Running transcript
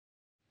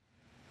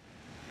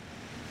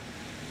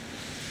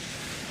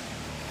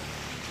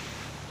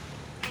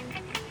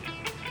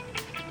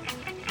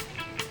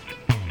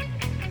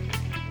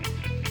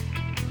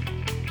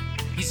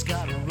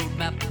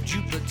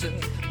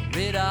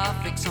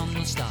fix on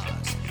the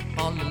stars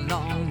all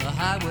along the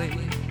highway.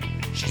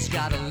 She's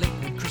got a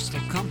liquid crystal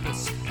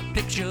compass, a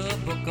picture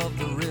book of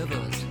the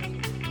rivers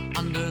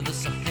under the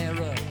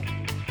Sahara.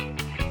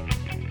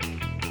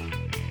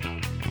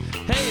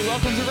 Hey,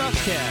 welcome to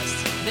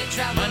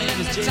Rushcast. My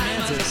name is Jay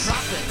Mantis.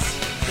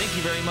 Thank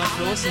you very much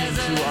for listening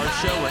to our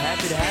show. We're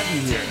happy to have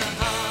you here.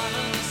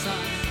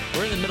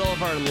 We're in the middle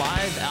of our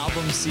live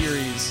album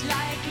series.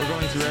 We're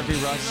going through every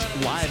Rush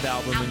live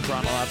album in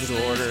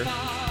chronological order,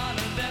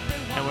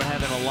 and we're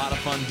having a lot of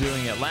fun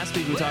doing it. Last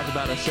week we talked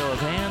about A Show of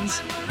Hands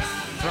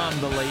from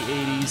the late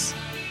 80s,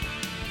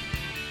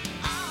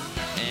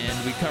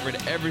 and we covered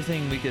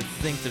everything we could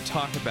think to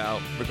talk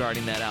about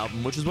regarding that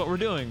album, which is what we're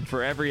doing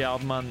for every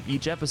album on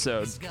each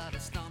episode.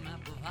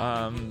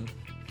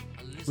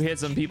 We had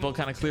some people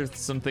kind of clear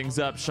some things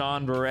up.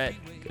 Sean Barrett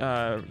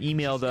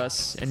emailed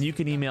us, and you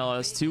can email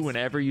us too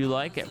whenever you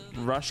like at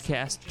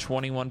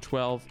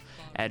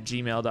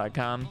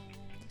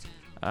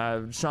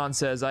rushcast2112@gmail.com. Sean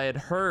says, I had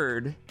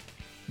heard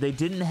they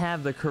didn't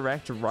have the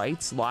correct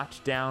rights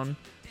locked down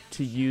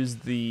to use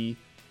the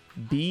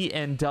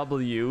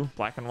B&W,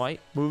 black and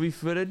white, movie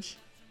footage,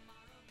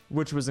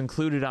 which was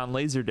included on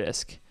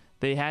Laserdisc.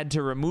 They had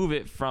to remove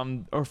it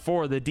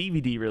for the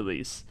DVD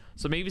release.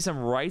 So maybe some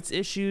rights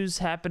issues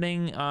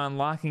happening on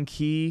Lock and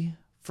Key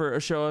for A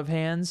Show of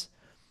Hands.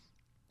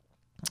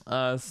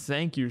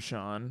 Thank you,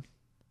 Sean.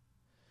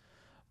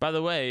 By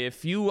the way,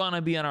 if you want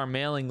to be on our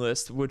mailing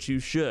list, which you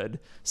should,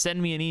 send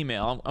me an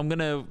email. I'm going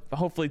to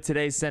hopefully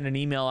today send an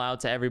email out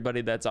to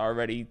everybody that's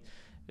already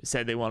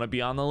said they want to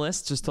be on the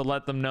list, just to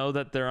let them know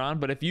that they're on.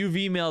 But if you've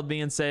emailed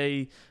me and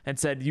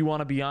said you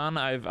want to be on,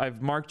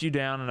 I've marked you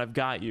down and I've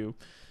got you.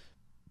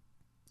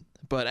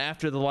 But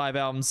after the live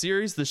album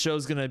series, the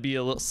show's going to be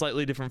a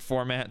slightly different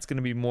format. It's going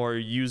to be more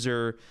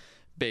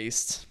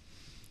user-based,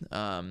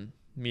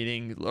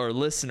 meaning or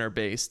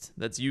listener-based.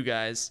 That's you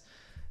guys.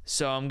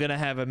 So I'm going to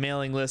have a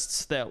mailing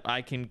list that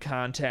I can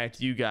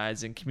contact you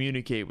guys and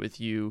communicate with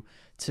you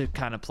to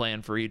kind of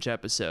plan for each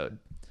episode.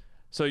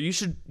 So you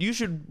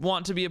should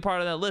want to be a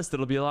part of that list.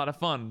 It'll be a lot of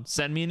fun.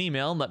 Send me an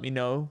email and let me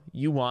know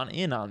you want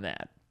in on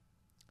that.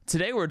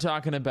 Today we're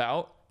talking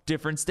about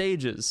Different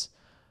Stages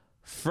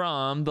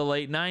from the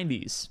late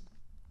 90s,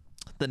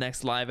 the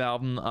next live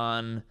album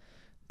on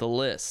the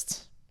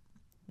list.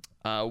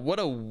 What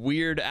a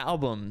weird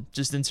album,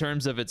 just in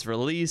terms of its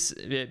release,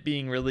 it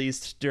being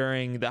released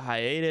during the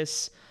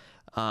hiatus,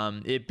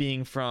 it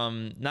being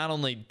from not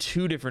only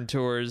 2 different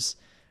tours,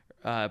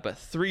 but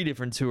 3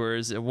 different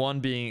tours,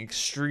 one being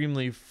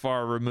extremely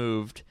far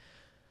removed,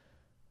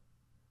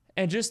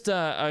 and just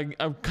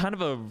a kind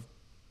of a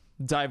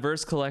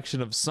diverse collection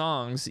of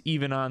songs,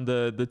 even on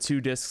the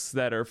 2 discs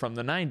that are from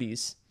the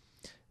 90s.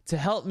 To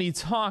help me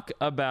talk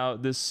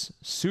about this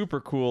super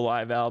cool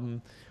live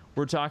album,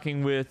 we're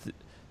talking with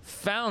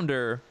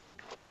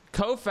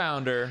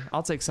co-founder,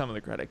 I'll take some of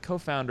the credit,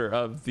 co-founder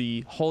of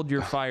the Hold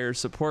Your Fire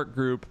support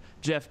group,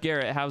 Jeff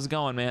Garrett. How's it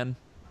going, man?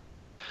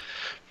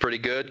 Pretty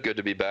good. Good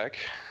to be back.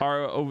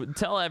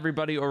 Tell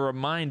everybody or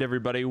remind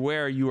everybody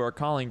where you are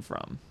calling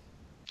from.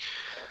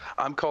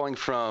 I'm calling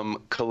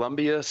from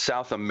Colombia,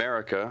 South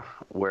America,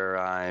 where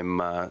I'm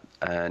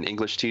an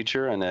English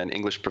teacher and an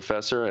English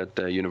professor at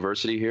the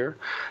university here.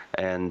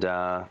 And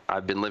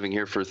I've been living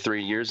here for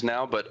 3 years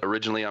now, but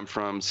originally I'm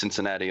from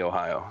Cincinnati,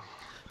 Ohio.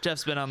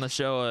 Jeff's been on the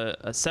show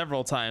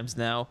several times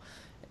now,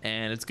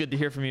 and it's good to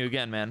hear from you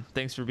again, man.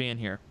 Thanks for being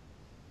here.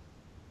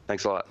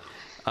 Thanks a lot.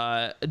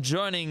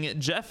 Joining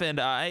Jeff and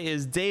I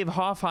is Dave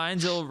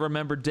Hoffhines. You'll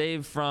remember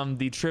Dave from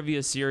the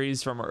trivia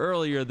series from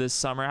earlier this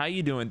summer. How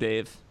you doing,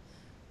 Dave?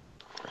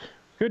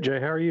 Good, Jay.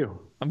 How are you?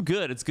 I'm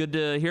good. It's good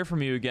to hear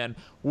from you again.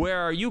 Where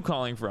are you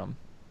calling from?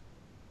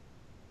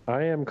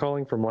 I am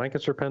calling from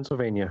Lancaster,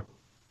 Pennsylvania.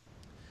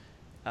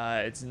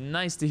 It's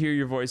nice to hear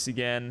your voice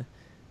again,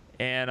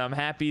 and I'm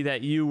happy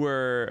that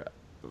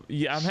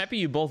I'm happy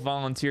you both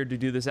volunteered to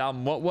do this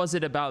album. What was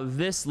it about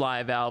this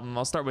live album?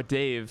 I'll start with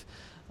Dave.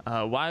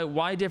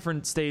 Why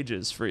Different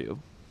Stages for you?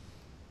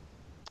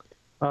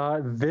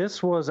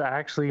 This was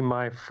actually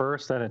my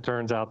first, and it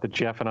turns out that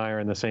Jeff and I are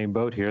in the same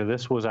boat here.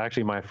 This was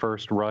actually my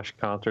first Rush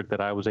concert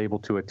that I was able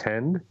to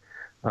attend.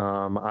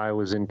 I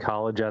was in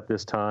college at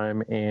this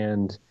time,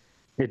 and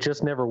it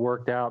just never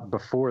worked out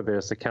before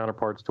this. The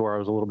Counterparts tour, I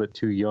was a little bit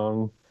too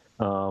young,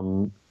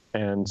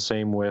 and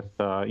same with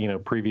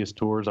previous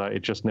tours.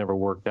 It just never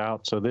worked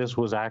out. So this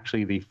was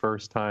actually the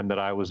first time that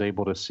I was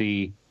able to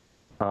see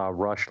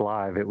Rush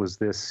live. It was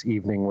this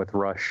Evening with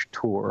Rush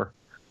tour.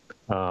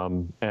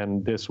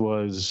 And this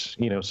was,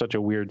 such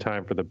a weird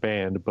time for the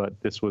band, but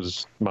this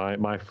was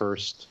my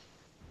first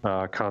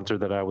concert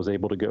that I was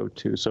able to go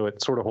to. So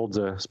it sort of holds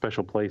a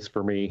special place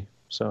for me.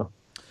 So,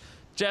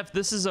 Jeff,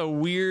 this is a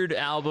weird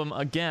album.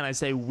 Again, I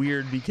say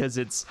weird because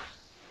it's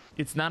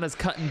not as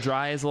cut and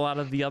dry as a lot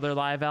of the other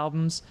live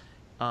albums.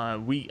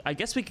 I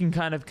guess we can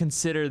kind of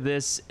consider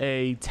this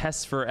a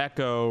Test for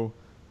Echo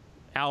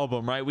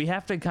album, right? We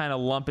have to kind of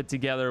lump it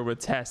together with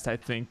Test, I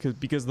think,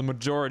 because the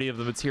majority of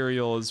the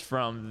material is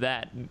from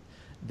that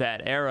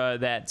era,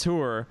 that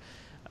tour.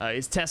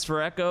 Is Test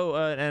for Echo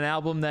an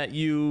album that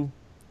you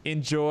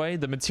enjoy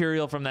the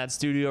material from that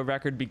studio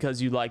record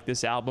because you like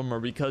this album or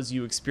because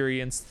you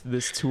experienced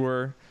this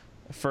tour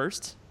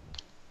first?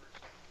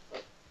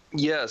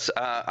 Yes,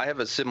 I have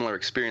a similar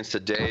experience to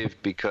Dave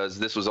because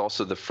this was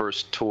also the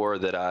first tour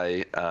that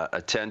I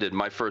attended.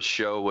 My first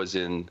show was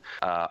in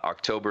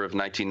October of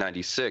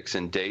 1996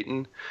 in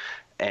Dayton.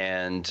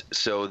 And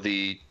so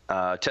the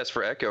Test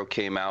for Echo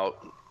came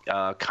out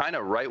kind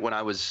of right when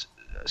I was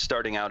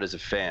starting out as a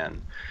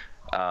fan.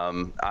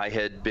 I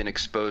had been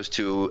exposed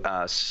to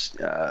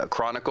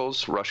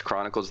Chronicles, Rush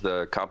Chronicles,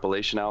 the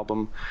compilation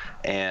album,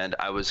 and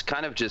I was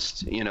kind of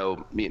just,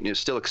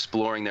 still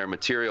exploring their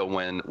material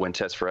when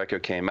Test for Echo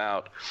came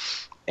out.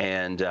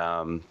 And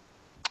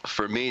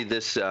for me,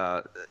 this,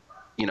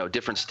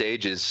 Different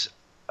Stages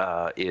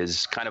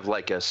is kind of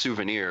like a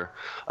souvenir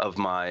of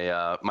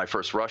my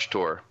first Rush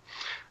tour.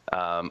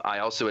 I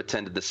also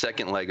attended the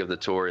second leg of the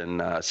tour in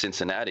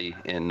Cincinnati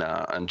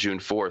on June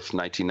 4th,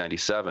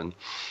 1997.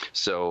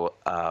 So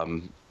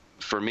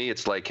for me,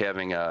 it's like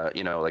having a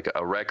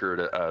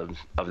record of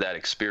that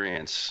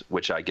experience,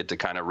 which I get to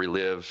kind of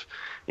relive,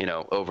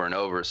 over and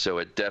over. So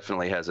it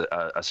definitely has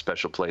a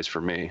special place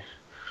for me.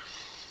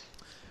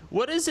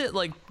 What is it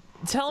like?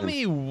 Tell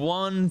me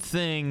one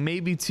thing,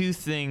 maybe two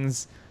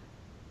things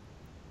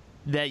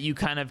that you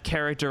kind of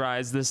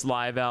characterize this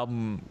live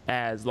album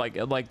as. Like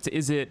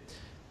is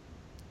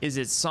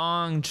it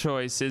song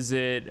choice? Is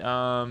it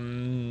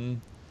the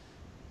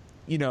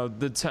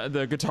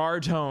guitar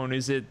tone?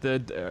 Is it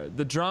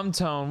the drum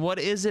tone? What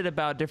is it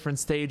about Different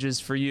Stages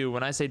for you?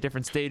 When I say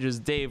Different Stages,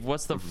 Dave,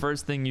 what's the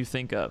first thing you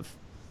think of?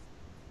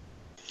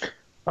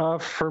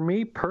 For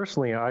me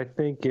personally, I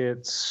think to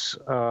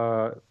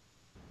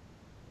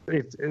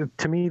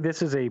me,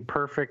 this is a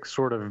perfect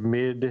sort of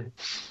midway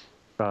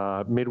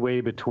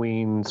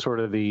between sort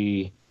of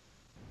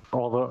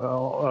all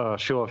the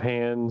Show of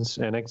Hands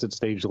and Exit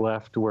Stage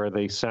Left, where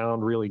they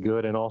sound really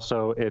good, and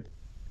also it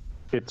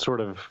sort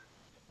of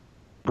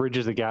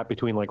bridges the gap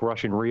between like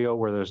Rush and Rio,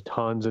 where there's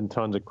tons and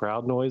tons of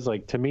crowd noise.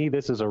 Like, to me,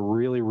 this is a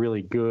really,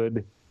 really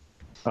good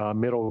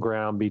middle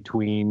ground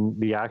between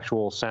the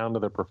actual sound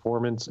of the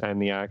performance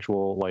and the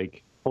actual,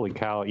 like, holy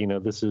cow,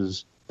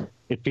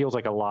 it feels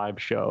like a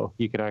live show.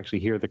 You can actually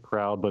hear the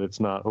crowd, but it's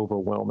not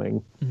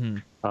overwhelming.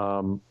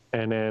 Mm-hmm.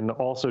 And then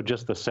also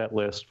just the set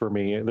list for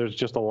me. There's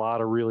just a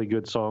lot of really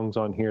good songs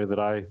on here that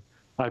I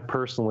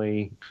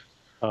personally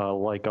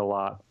like a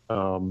lot.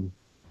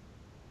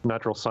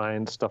 Natural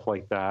Science, stuff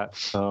like that.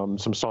 Some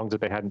songs that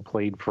they hadn't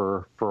played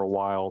for a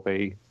while,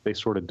 they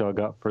sort of dug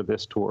up for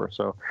this tour.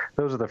 So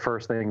those are the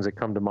first things that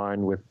come to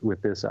mind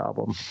with this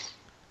album.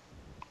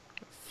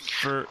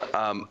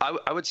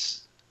 I would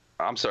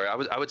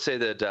say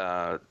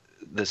that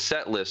the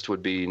set list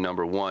would be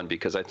number one,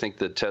 because I think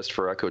the Test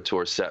for Echo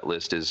tour set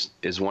list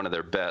is one of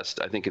their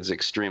best. I think it's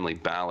extremely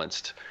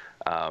balanced,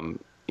 and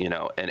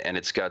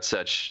it's got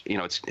such,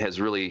 it has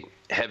really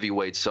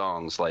heavyweight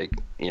songs like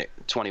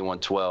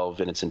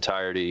 2112 in its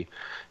entirety.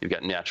 You've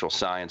got Natural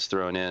Science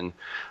thrown in,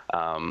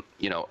 a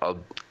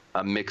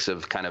mix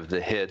of kind of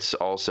the hits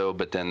also,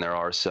 but then there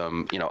are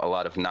some, a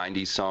lot of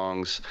 90s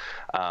songs.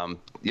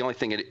 The only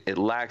thing it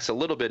lacks a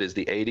little bit is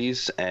the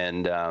 80s,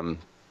 and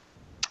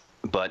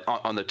but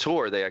on the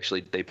tour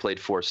they played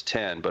Force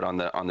 10, but on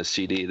the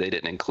CD they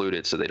didn't include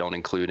it, so they don't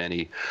include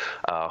any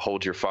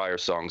Hold Your Fire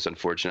songs,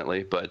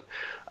 unfortunately. But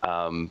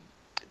to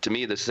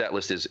me, the set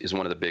list is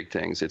one of the big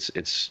things.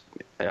 It's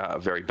a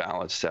very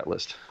balanced set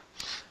list.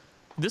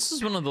 This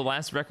is one of the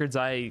last records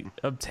I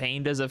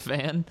obtained as a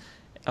fan,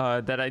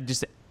 one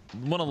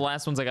of the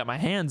last ones I got my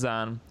hands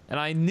on, and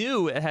I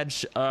knew it had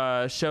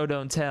Show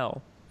Don't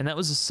Tell, and that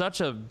was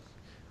such a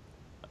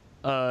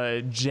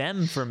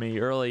gem for me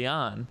early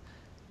on.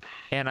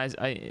 And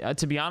I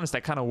to be honest,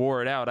 I kind of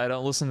wore it out. I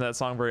don't listen to that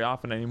song very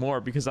often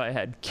anymore because I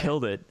had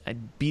killed it. I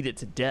beat it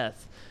to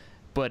death.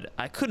 But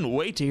I couldn't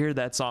wait to hear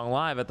that song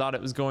live. I thought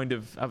it was going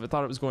to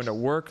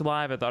work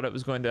live. I thought it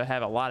was going to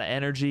have a lot of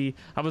energy.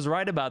 I was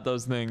right about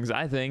those things,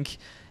 I think.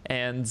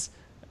 And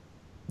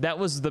that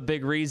was the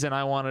big reason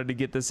I wanted to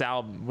get this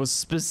album, was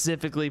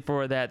specifically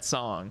for that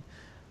song.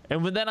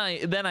 And then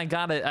I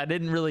got it. I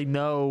didn't really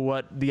know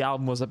what the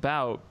album was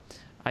about.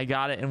 I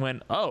got it and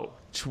went, oh,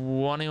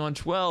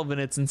 2112 in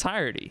its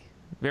entirety.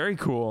 Very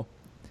cool.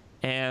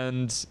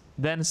 And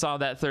then saw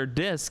that third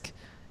disc,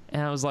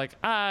 and I was like,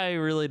 I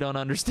really don't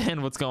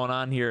understand what's going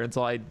on here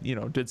until I,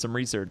 did some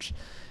research.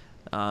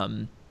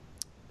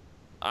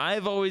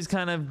 I've always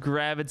kind of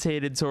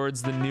gravitated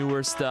towards the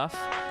newer stuff,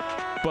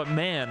 but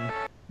man,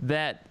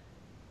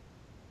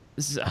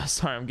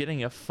 sorry, I'm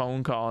getting a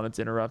phone call and it's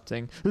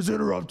interrupting. It's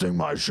interrupting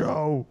my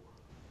show.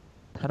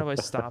 How do I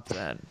stop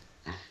that?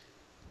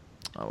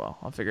 Oh, well,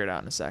 I'll figure it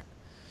out in a sec.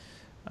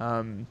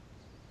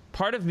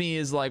 Part of me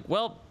is like,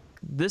 well,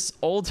 the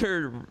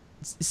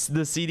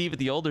CD with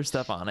the older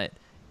stuff on it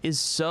is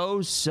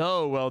so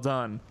well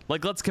done.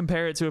 Like, let's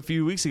compare it to a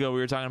few weeks ago. We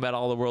were talking about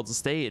All the World's a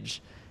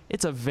Stage.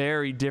 It's a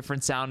very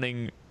different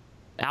sounding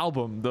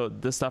album,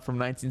 the stuff from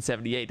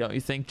 1978, don't you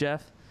think,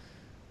 Jeff?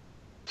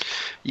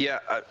 Yeah,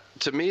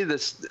 to me, the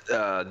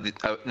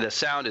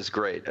sound is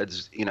great.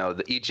 It's,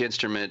 each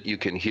instrument you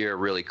can hear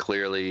really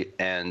clearly,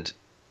 and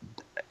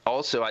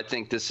also I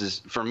think this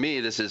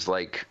is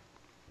like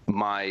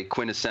my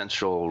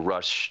quintessential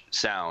Rush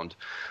sound.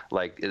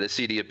 Like the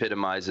CD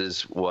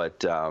epitomizes what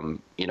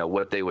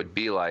they would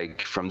be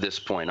like from this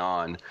point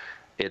on.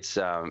 It's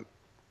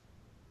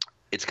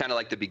it's kind of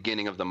like the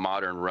beginning of the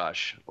modern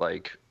Rush.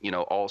 Like,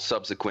 all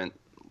subsequent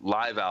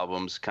live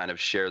albums kind of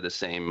share the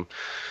same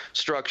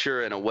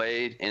structure in a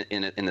way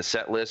in the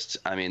set lists.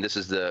 I mean,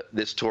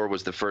 this tour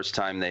was the first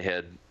time they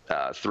had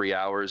 3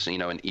 hours,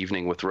 an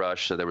evening with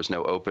Rush, so there was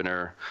no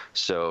opener.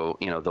 So,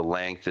 the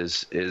length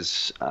is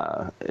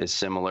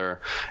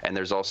similar, and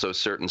there's also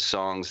certain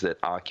songs that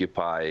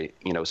occupy,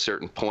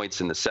 certain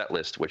points in the set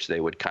list, which they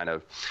would kind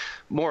of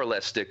more or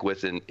less stick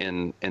with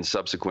in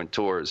subsequent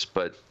tours.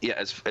 But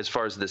yeah, as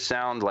far as the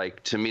sound,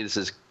 like, to me, this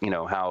is,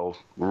 how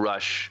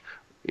Rush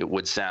it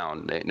would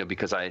sound,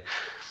 because I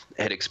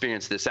had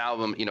experienced this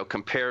album,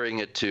 comparing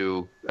it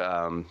to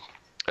A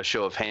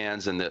Show of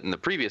Hands and the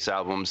previous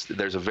albums.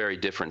 There's a very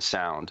different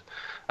sound.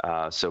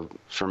 So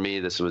for me,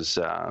 this was,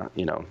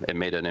 it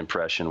made an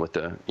impression with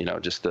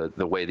just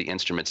the way the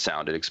instruments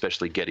sounded,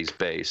 especially Geddy's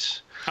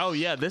bass. Oh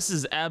yeah, this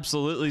is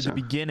absolutely the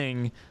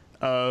beginning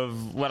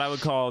of what I would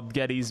call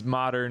Geddy's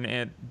modern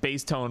and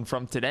bass tone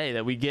from today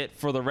that we get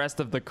for the rest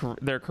of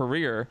their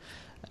career.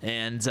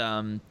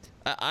 And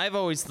I've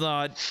always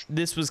thought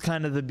this was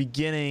kind of the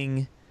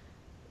beginning.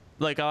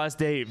 Like, I'll ask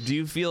Dave, do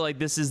you feel like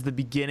this is the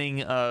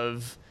beginning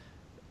of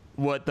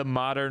what the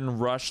modern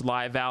Rush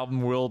live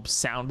album will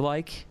sound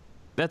like?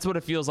 That's what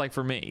it feels like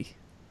for me.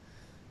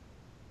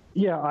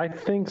 Yeah, I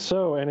think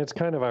so. And it's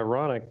kind of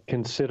ironic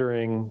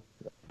considering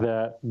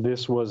that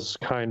this was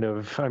kind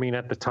of, I mean,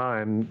 at the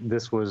time,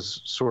 this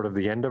was sort of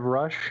the end of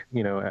Rush,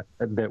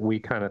 that we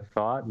kind of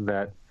thought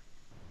that,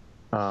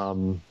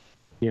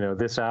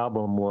 this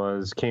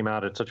album came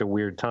out at such a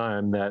weird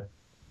time that,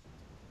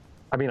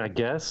 I mean, I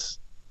guess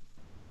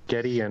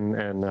Geddy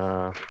and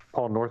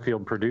Paul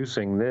Northfield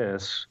producing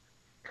this,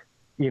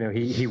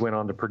 he went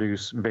on to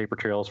produce Vapor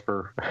Trails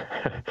for,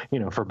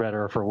 for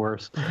better or for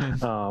worse.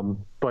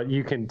 But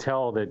you can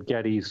tell that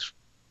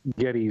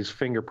Geddy's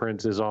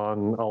fingerprints is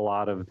on a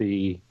lot of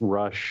the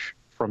Rush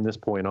from this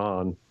point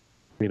on,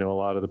 a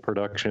lot of the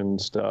production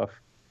stuff.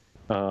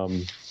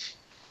 And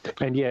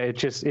yeah,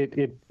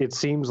 it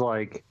seems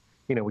like,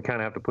 we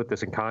kind of have to put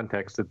this in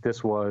context that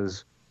this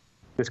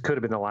could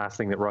have been the last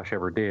thing that Rush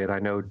ever did. I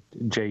know,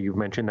 Jay, you've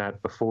mentioned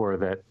that before,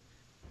 that,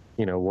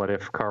 what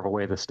if Carve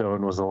Away the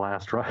Stone was the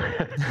last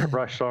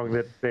Rush song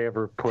that they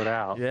ever put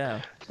out? Yeah.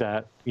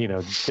 That,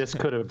 this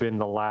could have been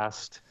the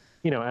last,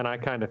 and I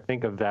kind of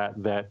think of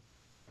that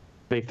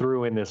they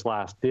threw in this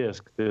last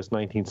disc, this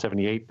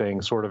 1978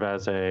 thing, sort of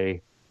as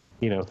a,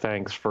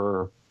 thanks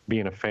for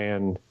being a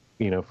fan,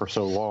 for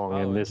so long,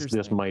 and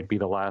this might be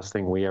the last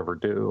thing we ever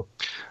do.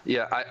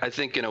 Yeah, I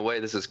think in a way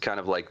this is kind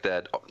of like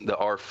the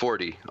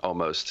R40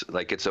 almost.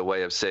 Like, it's a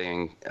way of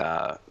saying,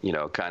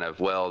 kind of,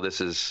 well,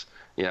 this is,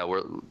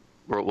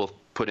 we'll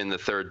put in the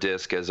third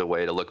disc as a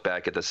way to look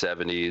back at the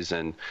 70s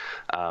and,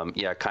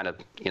 kind of,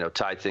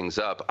 tie things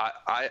up.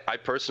 I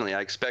personally,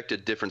 I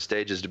expected Different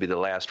Stages to be the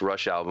last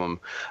Rush album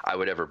I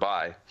would ever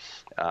buy,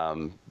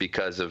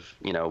 because of,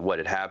 what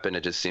had happened.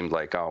 It just seemed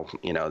like, oh,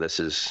 this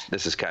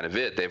is kind of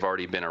it. They've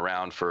already been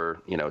around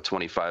for,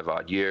 25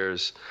 odd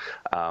years.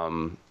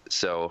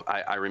 So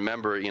I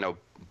remember,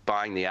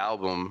 buying the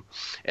album,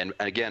 and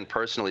again,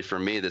 personally for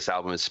me, this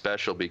album is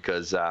special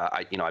because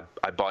I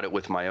bought it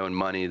with my own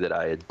money that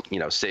I had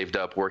saved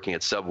up working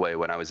at Subway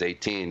when I was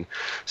 18.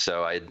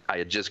 So I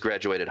had just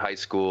graduated high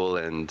school,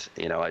 and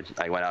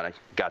I went out and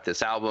got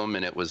this album,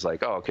 and it was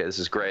like, oh, okay, this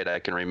is great. I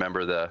can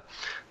remember the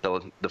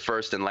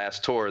first and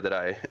last tour that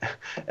I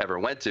ever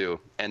went to,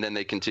 and then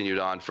they continued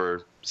on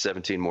for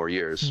 17 more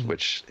years,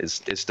 which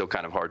is still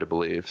kind of hard to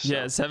believe. So.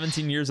 Yeah,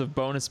 17 years of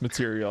bonus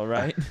material,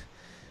 right?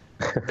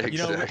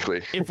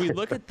 Exactly. If we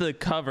look at the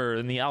cover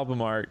and the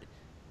album art,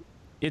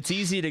 it's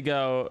easy to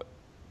go,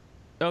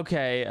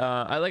 okay.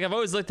 I've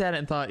always looked at it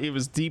and thought it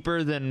was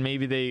deeper than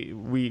maybe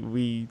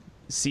we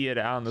see it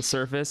out on the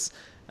surface.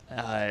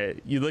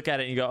 You look at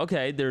it and you go,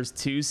 okay, there's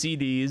 2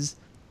 CDs.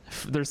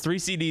 There's 3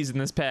 CDs in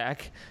this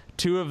pack.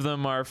 2 of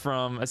them are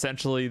from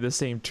essentially the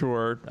same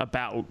tour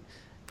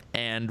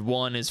and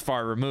 1 is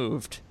Far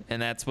Removed,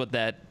 and that's what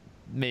that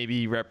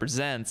maybe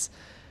represents.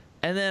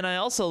 And then I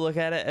also look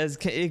at it as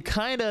it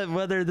kind of,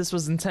 whether this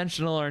was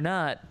intentional or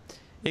not,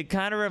 it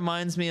kind of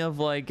reminds me of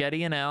like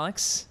Geddy and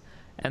Alex,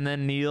 and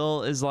then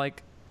Neil is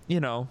like,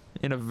 in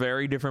a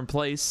very different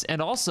place,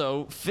 and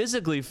also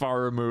physically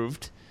far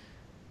removed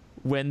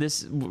when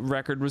this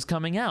record was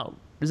coming out.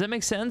 Does that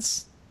make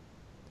sense?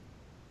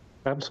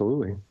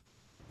 Absolutely.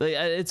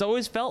 It's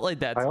always felt like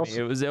that to me.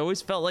 It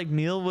always felt like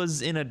Neil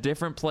was in a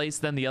different place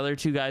than the other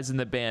 2 guys in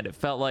the band. It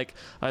felt like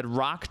a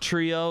rock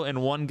trio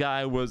and one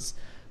guy was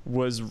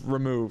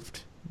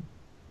removed.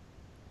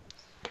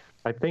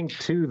 I think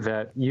too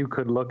that you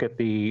could look at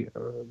the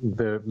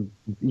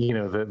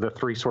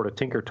 3 sort of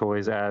Tinker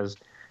Toys as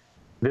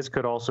this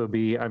could also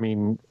be, I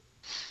mean,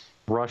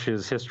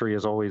 Rush's history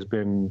has always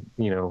been,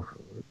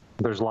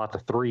 there's lots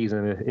of threes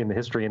in the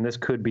history, and this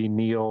could be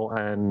Neil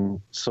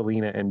and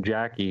Selena and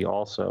Jackie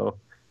also.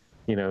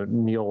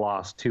 Neil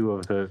lost two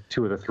of the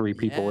three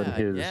people in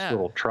his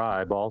little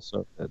tribe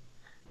also.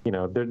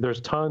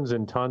 There's tons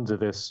and tons of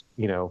this,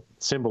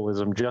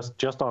 symbolism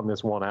just on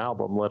this one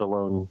album, let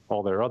alone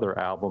all their other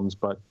albums.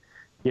 But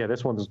yeah,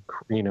 this one's,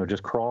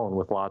 just crawling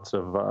with lots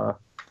of,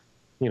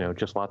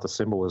 just lots of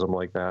symbolism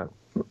like that.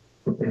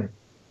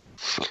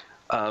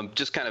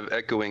 Just kind of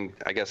echoing,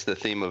 I guess, the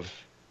theme of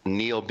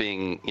Neil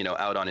being,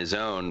 out on his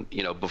own,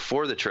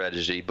 before the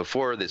tragedy,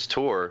 before this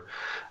tour,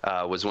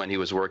 was when he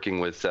was working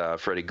with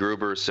Freddie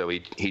Gruber. So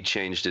he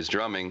changed his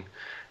drumming.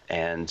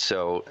 And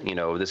so,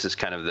 this is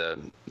kind of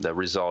the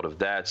result of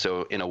that.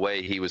 So in a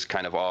way, he was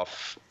kind of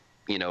off,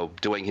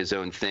 doing his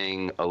own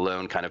thing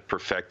alone, kind of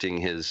perfecting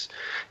his,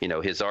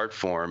 his art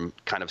form,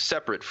 kind of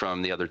separate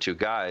from the other two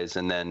guys.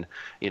 And then,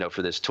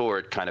 for this tour,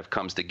 it kind of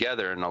comes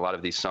together, and a lot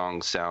of these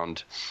songs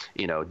sound,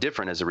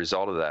 different as a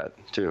result of that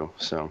too.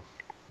 So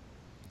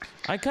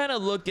I kind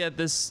of look at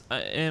this,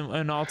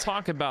 and I'll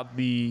talk about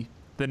the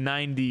two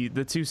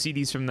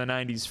CDs from the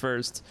 90s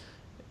first,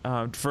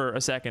 for a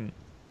second.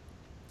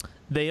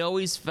 They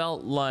always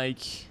felt like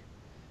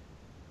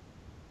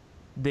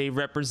they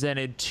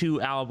represented two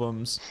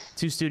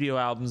studio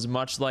albums,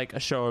 much like A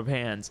Show of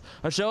Hands.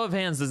 A Show of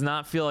Hands does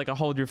not feel like a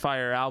Hold Your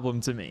Fire album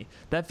to me.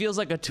 That feels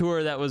like a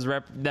tour that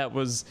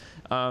was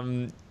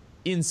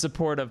in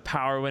support of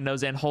Power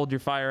Windows and Hold Your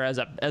Fire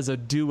as a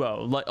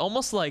duo. Like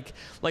almost like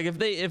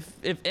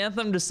if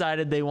Anthem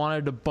decided they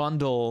wanted to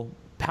bundle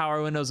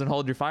Power Windows and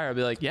Hold Your Fire, I'd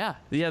be like, yeah,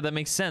 that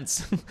makes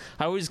sense.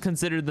 I always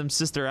considered them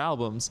sister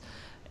albums.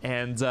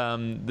 And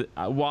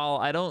while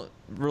I don't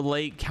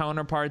relate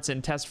Counterparts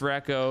and Test for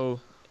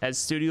Echo as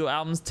studio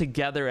albums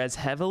together as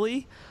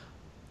heavily,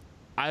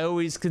 I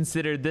always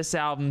considered this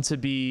album to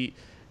be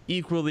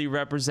equally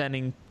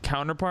representing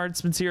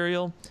Counterparts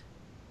material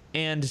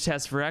and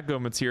Test for Echo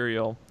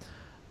material.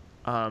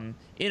 In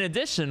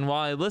addition,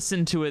 while I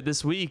listened to it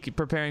this week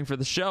preparing for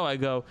the show, I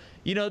go,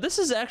 this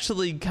is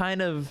actually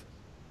kind of,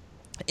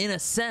 in a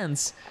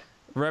sense,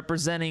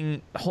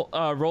 representing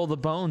Roll the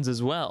Bones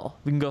as well.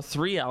 We can go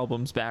 3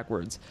 albums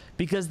backwards,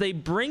 because they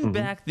bring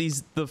back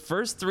the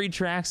first 3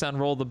 tracks on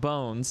Roll the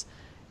Bones,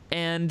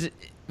 and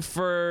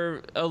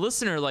for a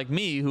listener like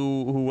me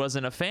who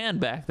wasn't a fan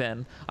back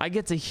then, I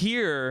get to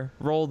hear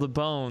Roll the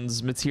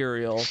Bones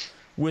material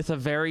with a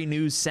very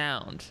new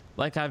sound,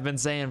 like I've been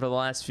saying for the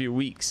last few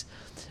weeks.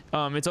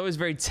 It's always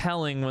very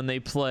telling when they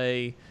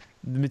play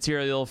the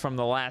material from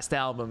the last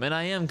album, and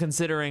I am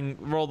considering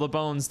Roll the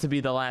Bones to be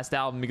the last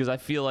album because I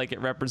feel like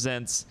it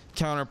represents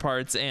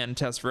Counterparts and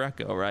Test for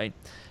Echo, right?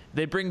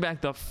 They bring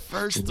back the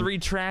first 3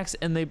 tracks,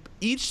 and they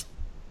each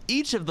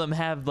of them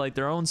have like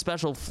their own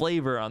special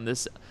flavor on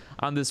this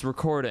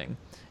recording,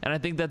 and I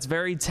think that's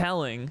very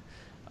telling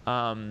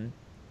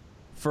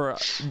for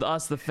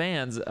us, the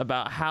fans,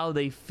 about how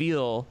they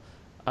feel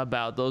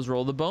about those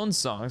Roll the Bones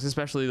songs,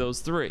 especially those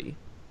 3.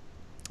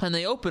 And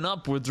they open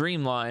up with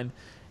Dreamline,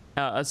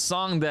 a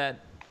song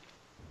that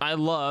I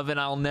love and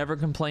I'll never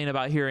complain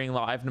about hearing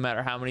live, no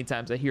matter how many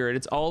times I hear it.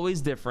 It's always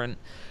different.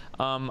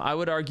 I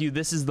would argue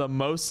this is the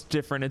most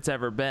different it's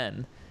ever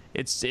been.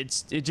 It's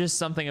just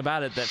something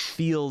about it that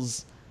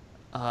feels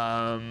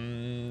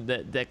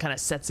that kind of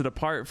sets it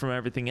apart from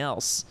everything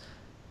else.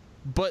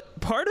 But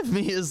part of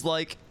me is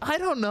like, I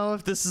don't know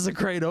if this is a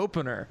great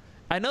opener.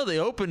 I know they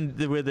opened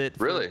with it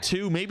for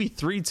 2, maybe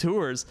 3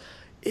 tours.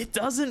 It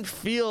doesn't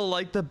feel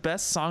like the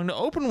best song to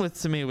open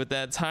with to me, with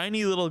that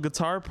tiny little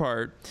guitar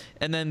part,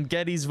 and then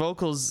Geddy's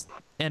vocals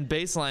and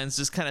bass lines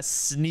just kind of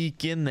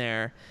sneak in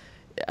there.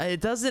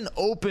 It doesn't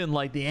open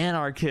like The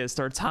Anarchist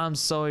or Tom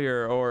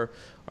Sawyer or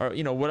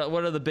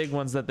what are the big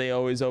ones that they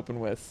always open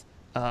with?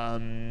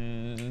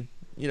 The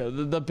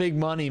Big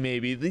Money,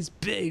 maybe. These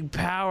big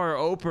power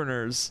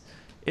openers.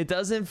 It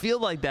doesn't feel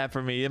like that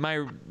for me.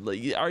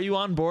 Are you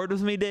on board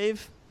with me,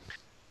 Dave?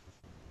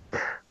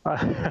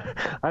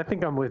 I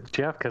think I'm with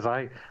Jeff, because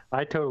I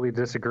totally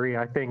disagree.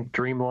 I think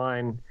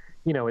Dreamline,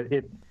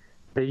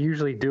 they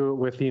usually do it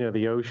with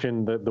the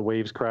ocean, the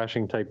waves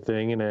crashing type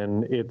thing, and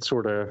then it's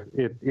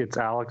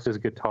Alex's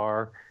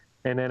guitar,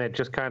 and then it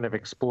just kind of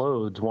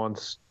explodes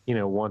once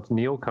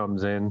Neil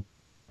comes in,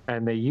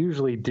 and they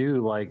usually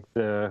do like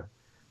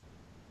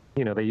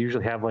they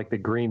usually have like the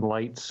green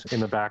lights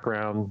in the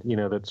background,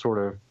 that sort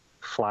of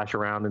flash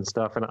around and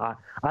stuff, and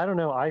I don't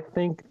know. I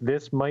think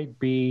this might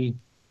be.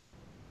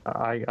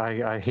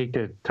 I hate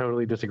to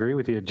totally disagree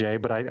with you, Jay,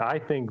 but I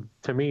think,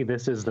 to me,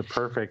 this is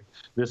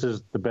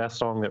the best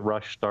song that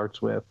Rush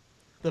starts with.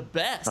 The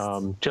best?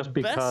 Just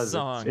because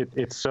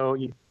it's so,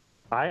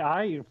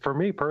 for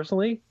me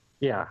personally,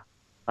 yeah,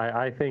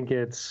 I think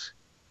it's,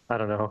 I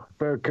don't know,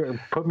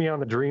 put me on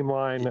the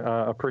Dreamline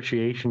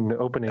appreciation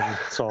opening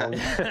song.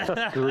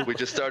 We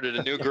just started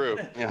a new group.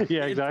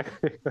 Yeah,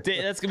 exactly.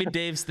 That's going to be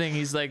Dave's thing.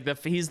 He's like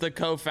he's the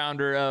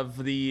co-founder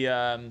of the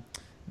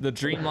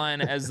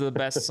Dreamline as the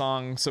best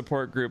song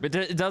support group.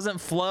 It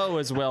doesn't flow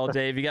as well,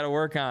 Dave. You got to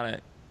work on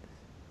it.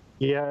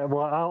 Yeah,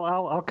 well,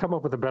 I'll come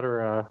up with a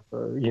better,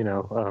 Dave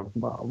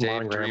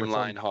monogram or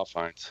Dreamline something.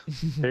 Hoffheinz.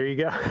 There you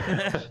go.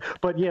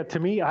 But yeah,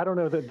 to me, I don't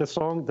know that the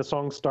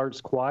song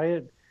starts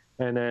quiet,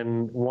 and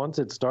then once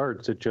it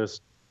starts, it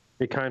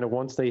kind of,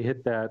 once they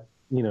hit that,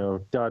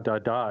 da da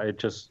da,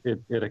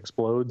 it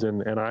explodes,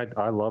 and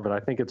I love it. I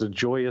think it's a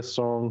joyous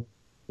song.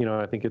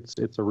 I think it's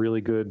a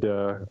really good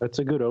it's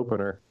a good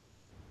opener.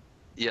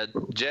 Yeah,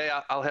 Jay,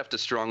 I'll have to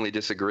strongly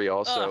disagree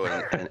also,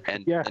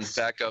 and Yes. and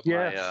back up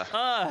Yes.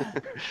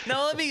 my.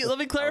 No, let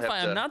me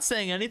clarify. to- I'm not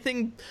saying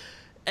anything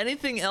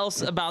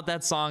else about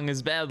that song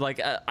is bad. Like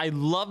I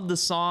love the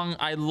song.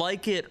 I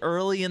like it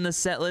early in the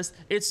set list.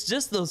 It's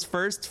just those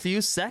first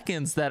few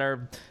seconds that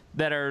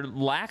are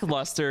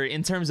lackluster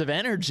in terms of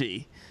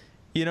energy.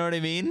 You know what I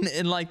mean?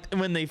 And like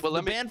when the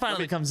band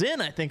finally comes in,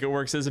 I think it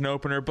works as an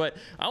opener. But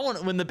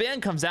when the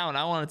band comes out,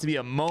 I want it to be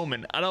a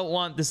moment. I don't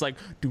want this like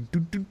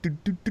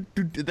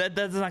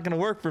that's not gonna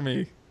work for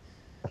me.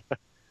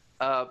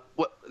 I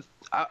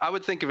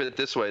would think of it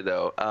this way,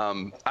 though,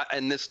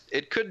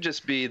 it could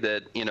just be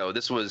that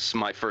this was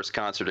my first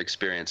concert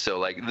experience, so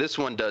like this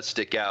one does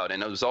stick out,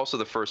 and it was also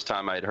the first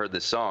time I had heard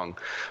this song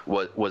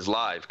was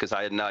live, because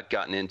I had not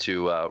gotten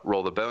into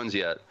Roll the Bones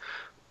yet.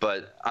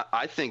 But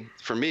I think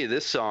for me,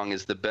 this song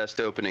is the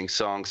best opening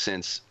song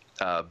since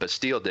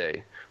Bastille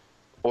Day,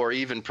 or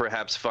even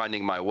perhaps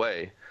Finding My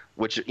Way,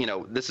 which,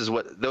 this is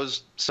what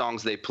those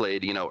songs they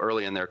played,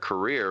 early in their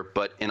career.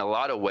 But in a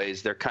lot of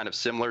ways, they're kind of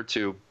similar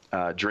to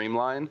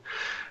Dreamline,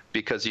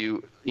 because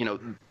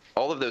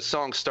all of those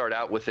songs start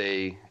out with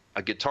a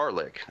guitar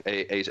lick,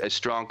 a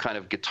strong kind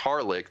of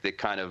guitar lick that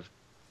kind of,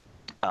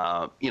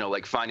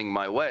 like Finding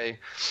My Way.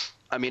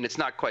 I mean, it's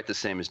not quite the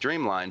same as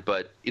Dreamline,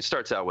 but it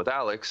starts out with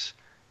Alex,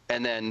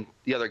 and then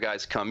the other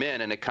guys come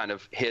in, and it kind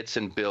of hits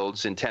and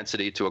builds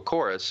intensity to a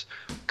chorus,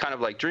 kind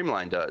of like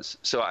Dreamline does.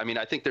 So, I mean,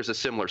 I think there's a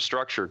similar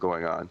structure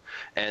going on.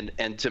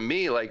 And to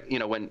me, like,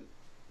 when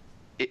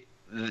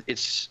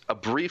it's a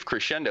brief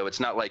crescendo, it's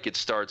not like it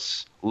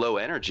starts low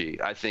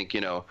energy. I think,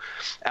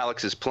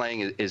 Alex's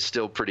playing is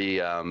still pretty,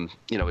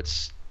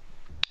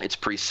 it's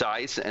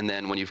precise, and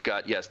then when you've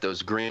got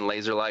those green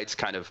laser lights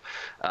kind of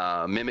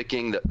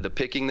mimicking the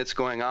picking that's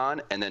going on,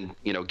 and then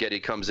Geddy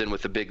comes in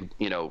with a big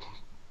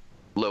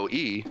low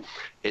E,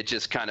 it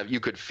just kind of,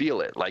 you could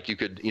feel it, like you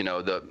could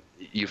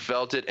you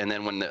felt it, and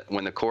then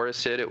when the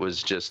chorus hit, it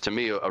was just, to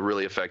me, a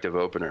really effective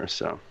opener.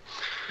 So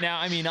now,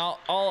 I mean,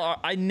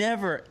 I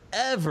never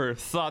ever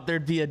thought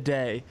there'd be a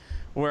day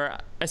where,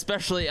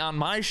 especially on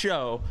my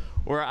show,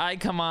 where I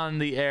come on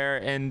the air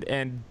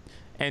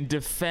and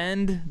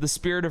defend the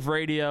Spirit of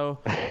Radio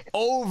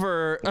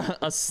over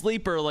a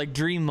sleeper like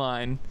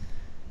Dreamline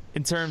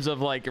in terms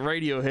of like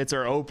radio hits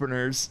or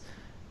openers.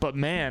 But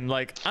man,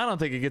 like, I don't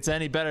think it gets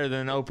any better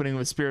than opening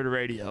with Spirit of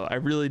Radio. I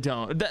really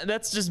don't.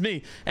 That's just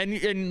me.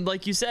 And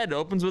like you said, it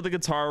opens with a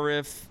guitar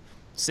riff.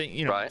 Right,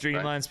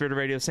 Dreamline, right. Spirit of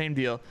Radio, same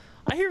deal.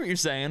 I hear what you're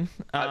saying.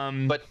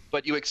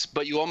 But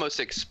you almost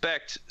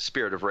expect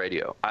Spirit of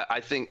Radio. I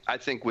think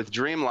with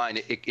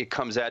Dreamline, it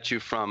comes at you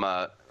from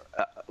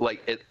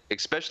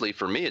especially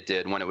for me, it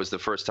did when it was the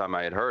first time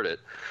I had heard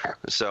it.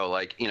 So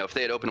like, if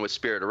they had opened with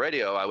Spirit of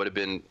Radio, I would have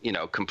been,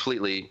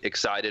 completely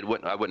excited.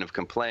 I wouldn't have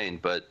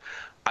complained. But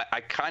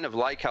I kind of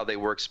like how they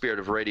work Spirit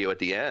of Radio at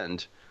the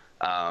end,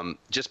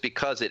 just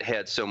because it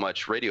had so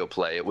much radio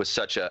play. It was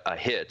such a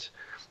hit.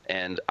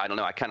 And I don't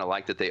know, I kind of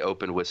like that they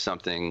opened with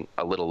something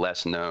a little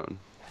less known.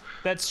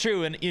 That's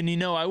true. And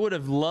I would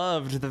have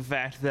loved the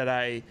fact that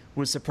I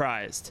was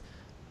surprised.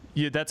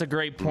 That's a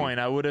great point.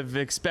 I would have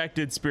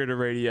expected Spirit of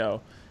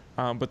Radio.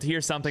 But to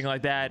hear something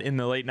like that in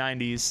the late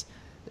 90s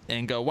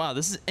and go, wow,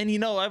 this is, and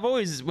I've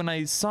always, when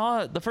I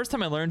saw, the first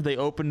time I learned they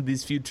opened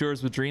these few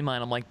tours with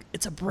Dreamline, I'm like,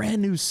 it's a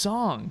brand new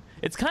song.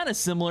 It's kind of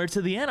similar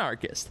to The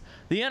Anarchist.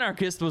 The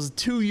Anarchist was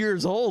 2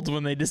 years old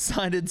when they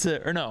decided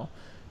to, or no,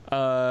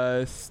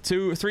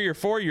 3 or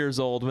 4 years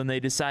old when they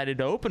decided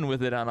to open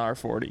with it on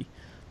R40.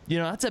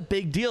 That's a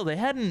big deal. They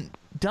hadn't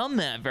done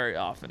that very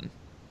often.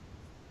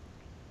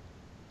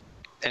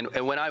 And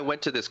when I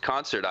went to this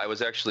concert, I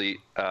was actually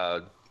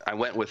I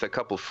went with a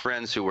couple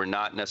friends who were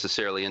not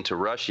necessarily into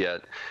Rush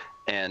yet,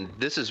 and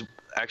this is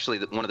actually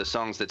one of the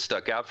songs that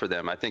stuck out for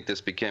them. I think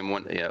this became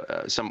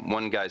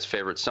one guy's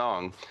favorite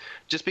song,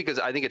 just because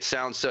I think it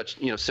sounds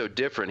so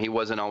different. He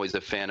wasn't always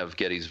a fan of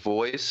Geddy's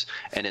voice,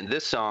 and in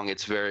this song,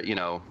 it's very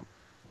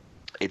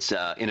it's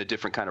in a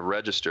different kind of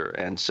register.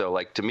 And so,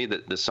 like, to me,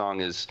 the song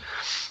is,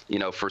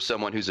 for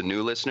someone who's a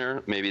new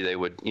listener, maybe they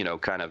would,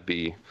 kind of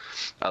be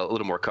a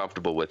little more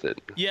comfortable with it.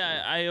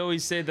 Yeah, I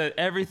always say that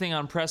everything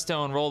on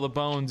Presto and Roll the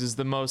Bones is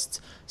the most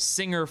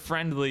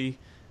singer-friendly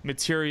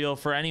material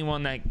for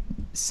anyone that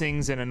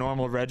sings in a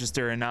normal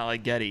register and not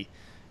like Geddy.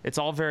 It's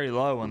all very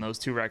low on those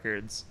two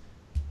records.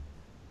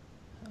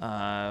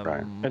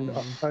 Right. And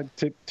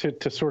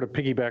to sort of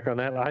piggyback on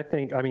that,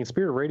 I mean,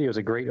 Spirit Radio is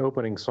a great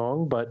opening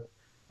song, but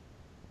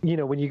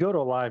when you go to a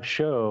live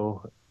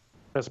show,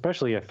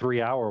 especially a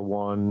 3-hour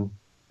one,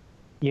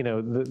 you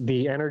know,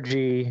 the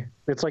energy,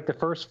 it's like the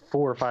first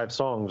 4 or 5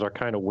 songs are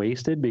kind of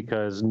wasted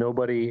because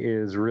nobody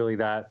is really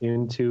that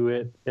into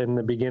it in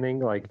the beginning.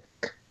 Like,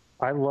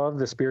 I love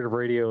the Spirit of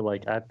Radio,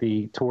 like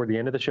toward the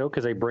end of the show,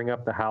 because they bring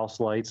up the house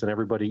lights and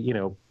everybody, you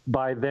know,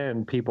 by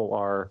then people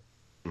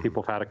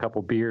have had a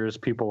couple beers,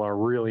 people are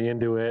really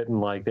into it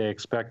and like they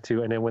expect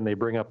to. And then when they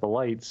bring up the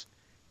lights,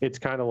 it's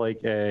kind of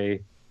like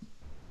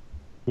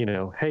you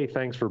know, hey,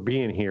 thanks for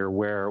being here.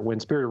 Where when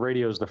Spirit of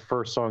Radio is the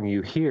first song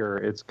you hear,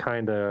 it's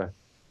kind of,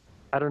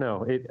 I don't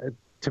know.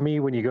 To me,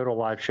 when you go to a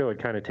live show, it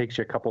kind of takes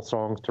you a couple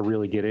songs to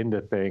really get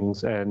into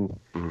things. And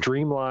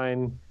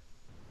Dreamline,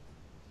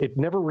 it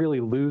never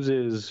really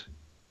loses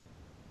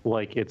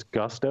like its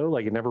gusto.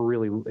 Like it never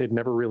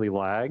really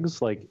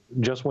lags. Like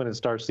just when it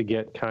starts to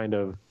get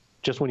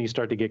just when you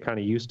start to get kind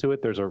of used to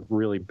it, there's a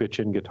really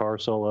bitchin' guitar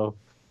solo.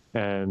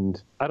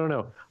 And I don't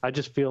know. I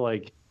just feel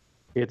like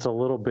it's a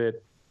little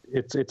bit,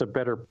 it's a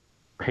better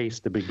pace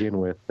to begin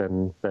with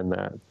than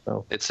that.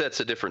 So it sets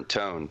a different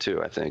tone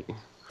too, I think.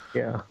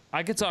 Yeah.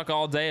 I could talk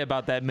all day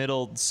about that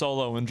middle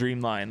solo in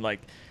Dreamline. Like,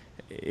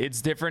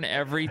 it's different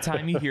every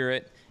time you hear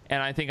it.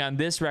 And I think on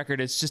this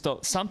record, it's just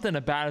something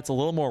about it's a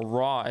little more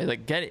raw.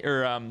 Like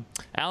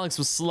Alex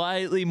was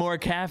slightly more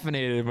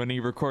caffeinated when he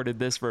recorded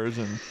this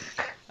version.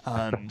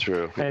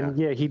 True. And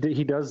yeah, he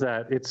does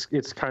that.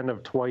 It's kind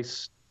of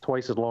twice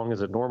as long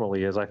as it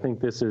normally is. I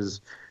think this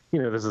is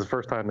the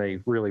first time they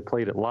really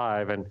played it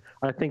live, and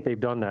I think they've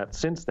done that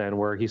since then,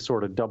 where he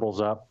sort of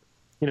doubles up.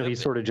 You know, he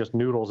sort of just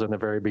noodles in the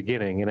very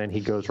beginning, and then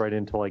he goes right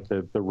into like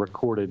the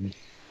recorded,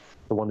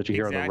 the one that you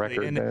hear on the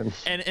record.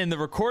 And the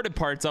recorded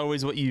part's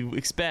always what you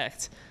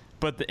expect,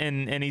 but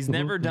and he's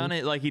never done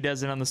it like he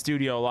does it on the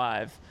studio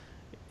live.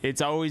 It's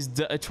always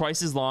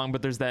twice as long,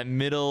 but there's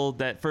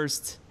that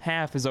first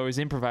half is always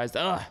improvised.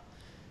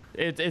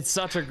 It's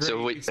such a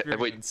great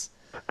experience.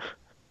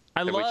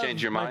 I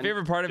love. My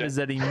favorite part of it is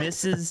that he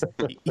misses.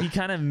 he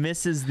kind of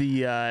misses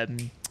the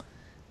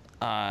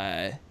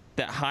that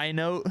high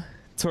note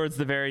towards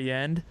the very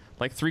end,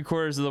 like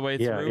 3/4 of the way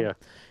through. Yeah.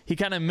 He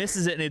kind of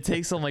misses it, and it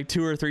takes him like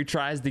 2 or 3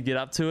 tries to get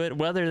up to it.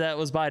 Whether that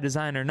was by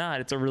design or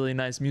not, it's a really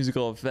nice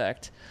musical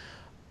effect.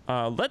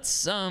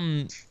 Let's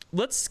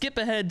skip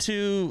ahead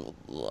to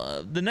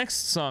the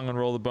next song on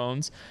Roll the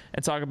Bones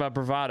and talk about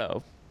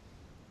Bravado.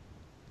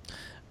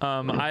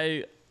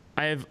 I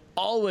have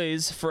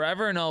always,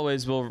 forever and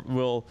always,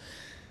 will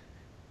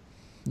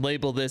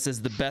label this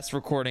as the best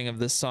recording of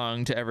this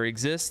song to ever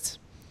exist.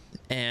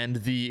 And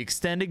the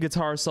extended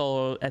guitar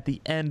solo at the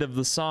end of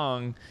the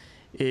song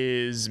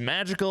is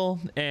magical,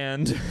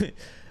 and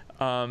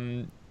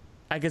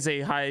I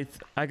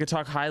could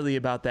talk highly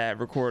about that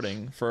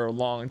recording for a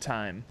long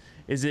time.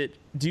 Do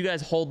you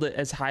guys hold it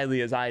as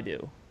highly as I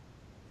do?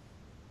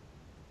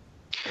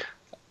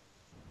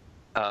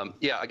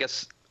 Yeah, I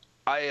guess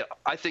I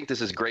think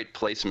this is great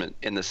placement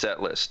in the set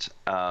list,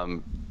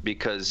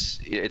 because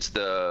it's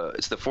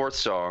the fourth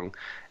song,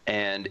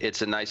 and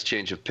it's a nice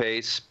change of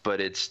pace, but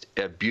it's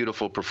a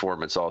beautiful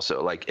performance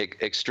also, like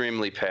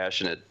extremely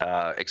passionate,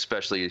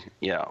 especially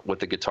with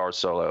the guitar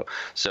solo.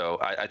 So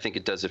I think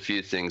it does a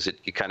few things.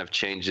 It kind of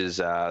changes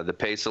the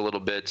pace a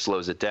little bit,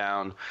 slows it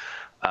down,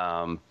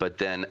 but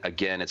then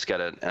again, it's got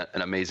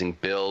an amazing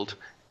build,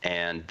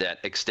 and that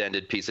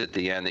extended piece at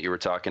the end that you were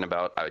talking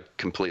about, I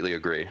completely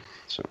agree.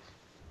 So.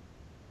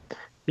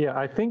 Yeah,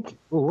 I think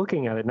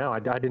looking at it now, I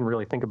didn't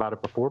really think about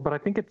it before, but I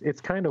think it's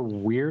kind of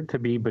weird to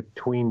be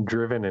between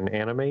Driven and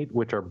Animate,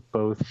 which are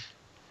both,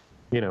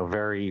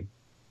 very,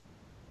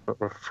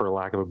 for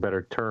lack of a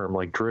better term,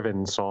 like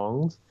driven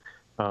songs.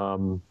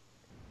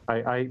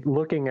 I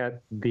looking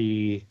at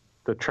the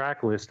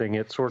track listing,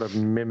 it sort of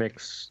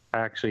mimics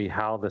actually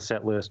how the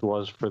set list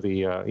was for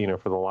the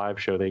for the live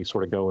show. They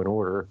sort of go in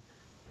order,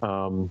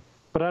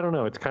 but I don't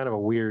know. It's kind of a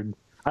weird.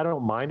 I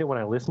don't mind it when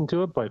I listen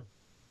to it, but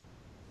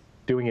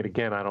doing it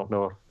again, I don't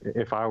know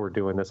if I were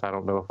doing this, I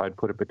don't know if I'd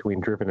put it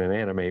between Driven and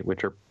Animate,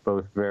 which are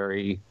both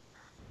very,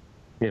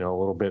 a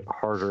little bit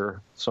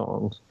harder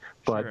songs.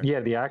 But sure.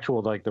 Yeah, the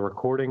actual, like the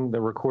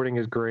recording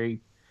is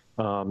great.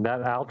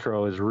 That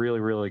outro is really,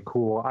 really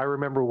cool. I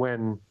remember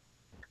when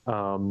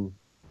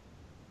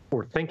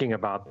we're thinking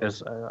about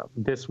this,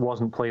 this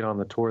wasn't played on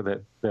the tour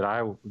that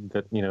I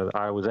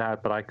was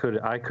at, but I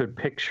could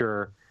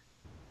picture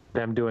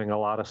them doing a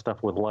lot of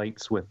stuff with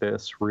lights with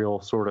this real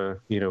sort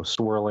of,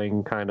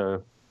 swirling kind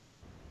of,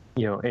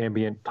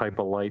 ambient type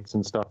of lights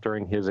and stuff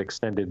during his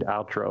extended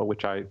outro,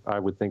 which I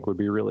would think would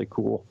be really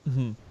cool.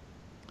 Mm-hmm.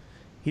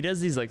 He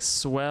does these like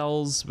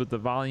swells with the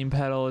volume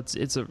pedal.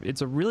 It's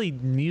a really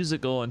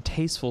musical and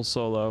tasteful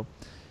solo.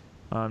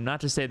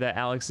 Not to say that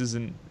Alex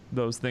isn't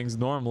those things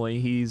normally.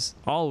 He's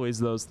always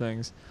those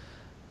things.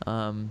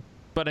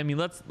 But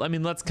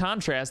let's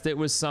contrast it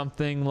with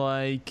something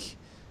like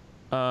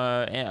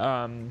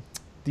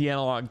the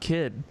Analog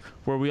Kid,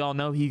 where we all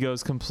know he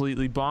goes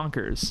completely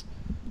bonkers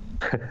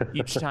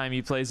each time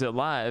he plays it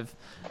live.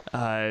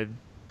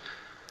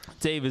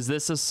 Dave, is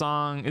this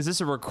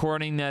a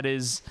recording that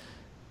is,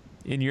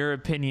 in your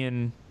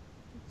opinion,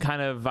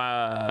 kind of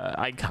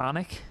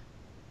iconic?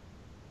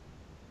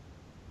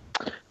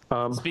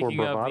 Speaking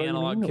for of Bravado,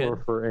 Analog you mean, Kid. or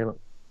for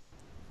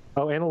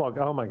Analog.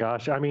 Oh my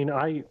gosh! I mean,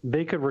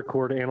 they could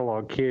record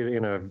Analog Kid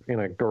in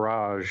a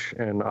garage,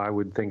 and I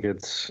would think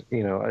it's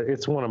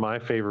it's one of my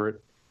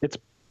favorite. It's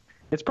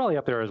probably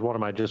up there as one of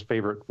my just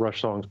favorite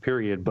Rush songs.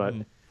 Period. But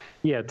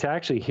yeah, to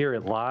actually hear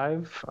it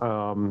live,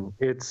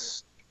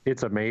 it's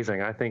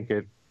amazing. I think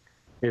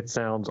it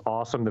sounds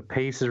awesome. The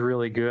pace is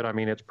really good. I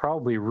mean, it's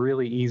probably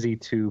really easy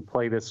to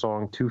play this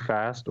song too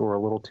fast or a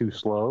little too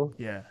slow.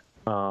 Yeah.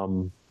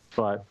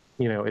 But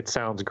it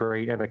sounds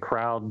great, and the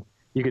crowd.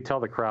 You could tell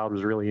the crowd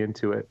was really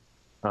into it.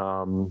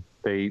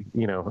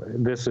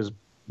 This is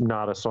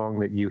not a song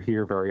that you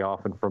hear very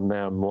often from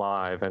them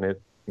live, and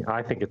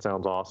I think it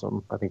sounds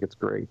awesome. I think it's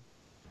great.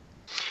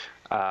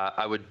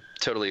 I would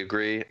totally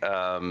agree.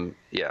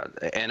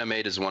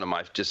 Animate is one of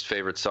my just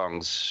favorite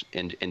songs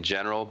in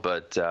general,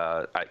 but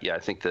I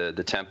think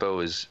the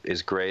tempo is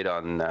great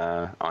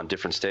on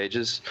different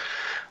stages.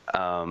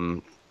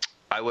 I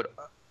would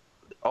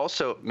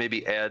also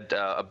maybe add,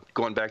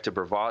 going back to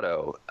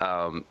Bravado,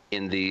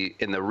 in the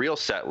real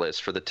set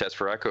list for the Test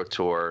for Echo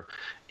tour,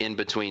 in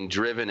between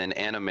Driven and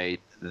Animate,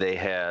 they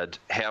had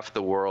Half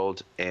the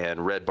World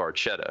and Red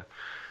Barchetta.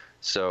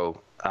 So,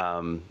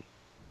 do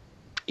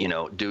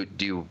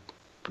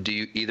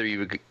you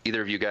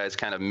either of you guys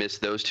kind of miss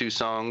those two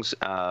songs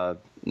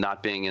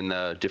not being in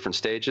the different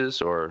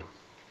stages, or?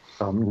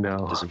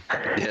 No.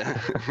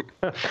 Yeah.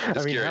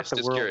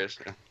 Curious.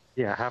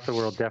 Yeah, Half the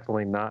World,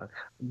 definitely not.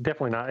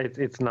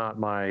 It's not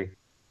my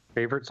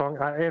favorite song.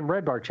 And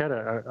Red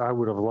Barchetta, I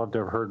would have loved to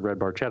have heard Red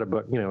Barchetta,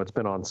 but it's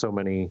been on so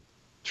many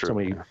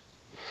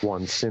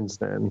ones since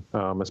then.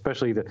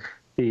 Especially the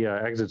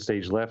Exit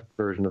Stage Left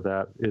version of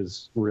that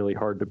is really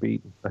hard to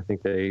beat. I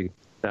think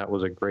that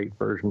was a great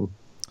version,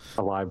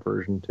 a live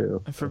version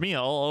too. For me,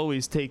 I'll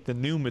always take the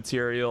new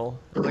material,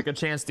 like a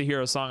chance to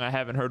hear a song I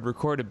haven't heard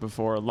recorded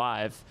before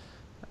live.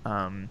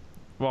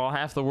 While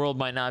Half the World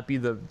might not be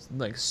the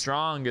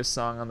strongest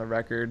song on the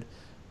record,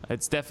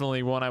 it's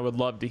definitely one I would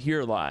love to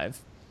hear live.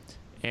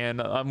 And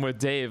I'm with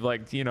Dave.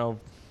 I've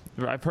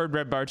heard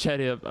Red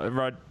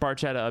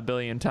Barchetta a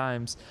billion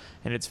times,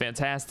 and it's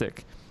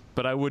fantastic.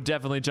 But I would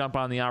definitely jump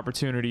on the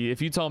opportunity.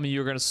 If you told me you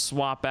were going to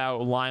swap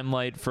out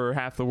Limelight for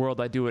Half the World,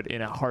 I'd do it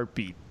in a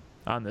heartbeat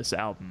on this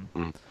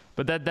album.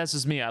 But that's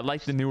just me. I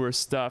like the newer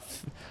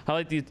stuff. I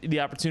like the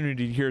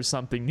opportunity to hear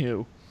something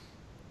new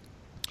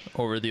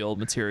over the old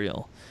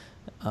material.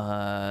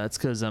 That's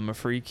because I'm a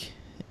freak,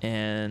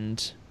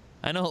 and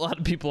I know a lot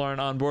of people aren't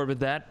on board with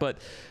that, but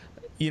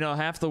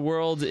Half the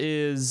World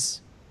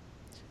there's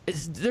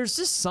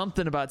just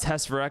something about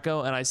Test for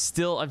Echo, and I've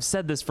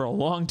said this for a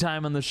long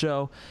time on the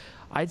show.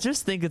 I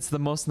just think it's the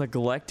most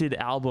neglected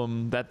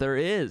album that there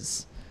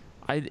is.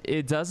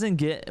 It doesn't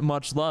get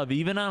much love,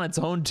 even on its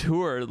own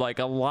tour.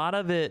 A lot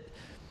of it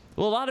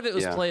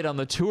was played on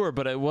the tour,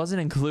 but it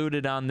wasn't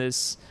included on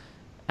this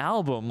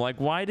album.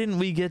 Why didn't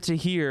we get to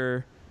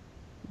hear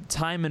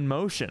Time and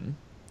Motion?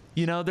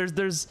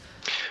 There's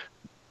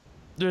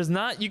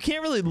not, you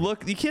can't really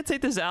you can't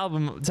take this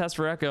album, Test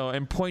for Echo,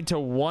 and point to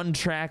one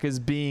track as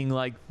being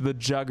the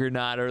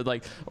juggernaut,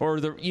 or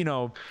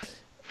the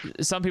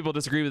some people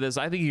disagree with this.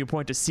 I think you can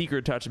point to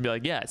Secret Touch and be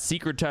like, yeah,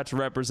 Secret Touch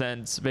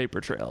represents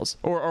Vapor Trails,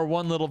 or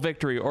One Little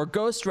Victory, or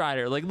Ghost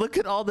Rider. Look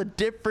at all the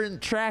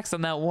different tracks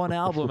on that one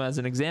album as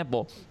an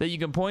example that you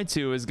can point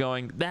to as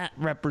going, that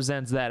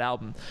represents that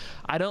album.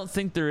 I don't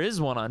think there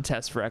is one on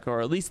Test for Echo,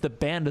 or at least the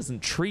band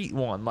doesn't treat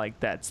one like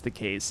that's the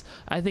case.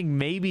 I think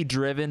maybe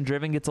Driven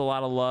gets a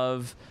lot of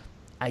love.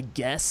 I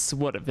guess,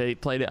 what if they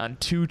played it on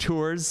 2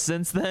 tours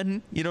since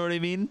then? You know what I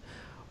mean?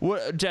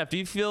 What, Jeff, do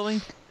you feel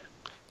me?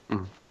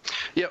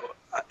 Yeah,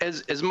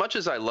 as much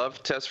as I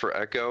love Test for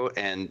Echo,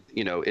 and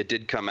it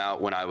did come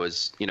out when I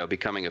was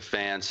becoming a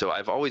fan, so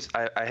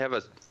I have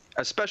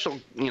a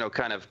special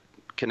kind of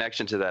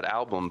connection to that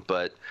album,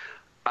 but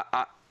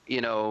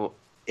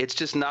it's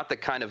just not the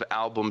kind of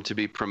album to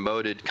be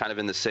promoted kind of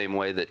in the same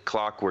way that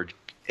Clockwork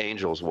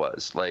Angels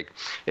was.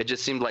 It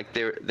just seemed like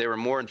they were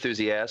more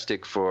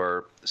enthusiastic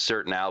for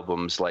certain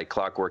albums like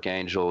Clockwork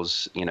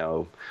Angels,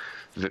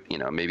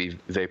 maybe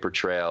Vapor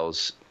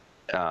Trails,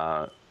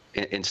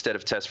 instead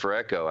of Test for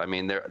Echo. I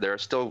mean, there are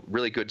still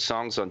really good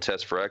songs on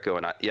Test for Echo,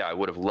 and I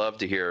would have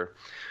loved to hear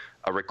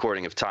a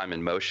recording of Time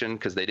in Motion,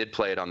 because they did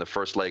play it on the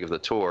first leg of the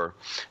tour.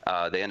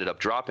 They ended up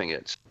dropping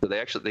it. So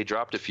they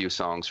dropped a few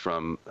songs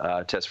from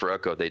Test for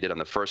Echo they did on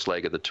the first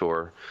leg of the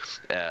tour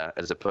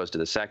as opposed to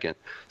the second.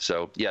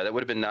 So yeah, that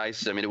would have been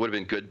nice. I mean, it would have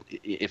been good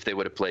if they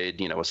would have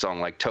played a song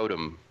like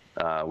Totem,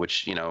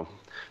 which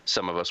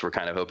some of us were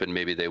kind of hoping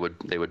maybe they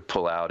would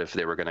pull out if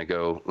they were going to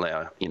go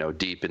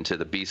deep into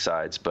the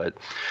B-sides. But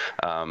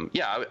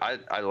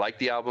I like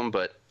the album,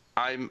 but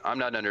I'm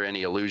not under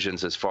any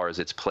illusions as far as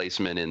its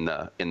placement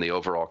in the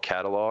overall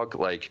catalog.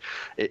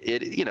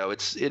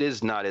 It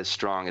is not as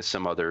strong as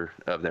some other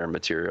of their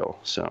material.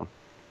 So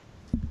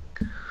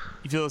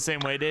you feel the same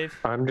way, Dave?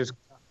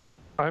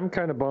 I'm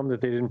kind of bummed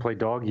that they didn't play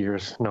Dog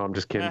Years. No, I'm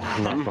just kidding.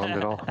 I'm not bummed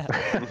at all.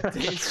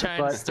 Dave's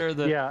trying to stir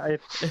the. Yeah,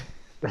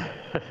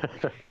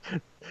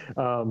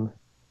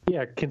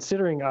 Yeah,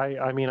 considering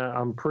I mean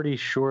I'm pretty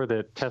sure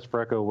that Test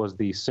for Echo was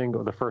the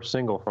first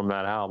single from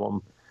that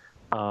album.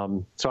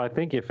 So I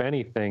think if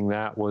anything,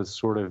 that was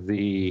sort of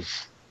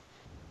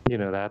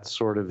that's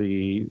sort of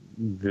the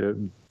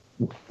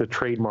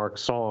trademark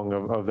song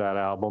of that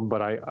album.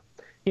 But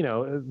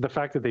the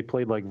fact that they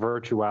played like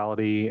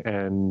Virtuality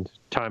and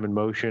Time and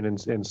Motion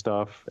and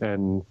stuff,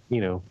 and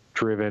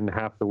Driven,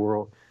 Half the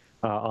World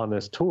on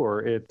this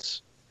tour,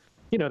 it's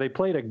they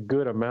played a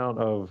good amount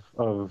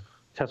of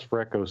Test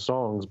for Echo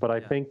songs, but I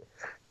think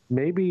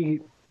maybe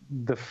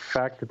the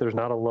fact that there's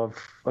not a lot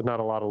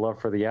of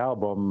love for the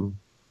album,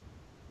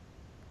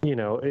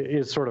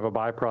 is sort of a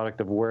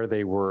byproduct of where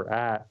they were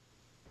at,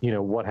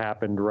 what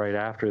happened right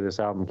after this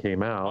album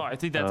came out. Oh, I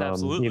think that's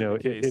absolutely the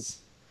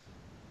case.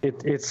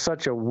 It's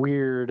such a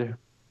weird,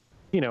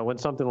 when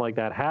something like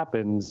that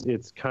happens,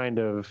 it's kind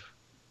of,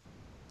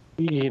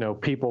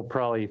 people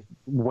probably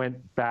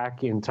went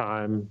back in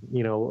time,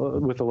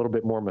 with a little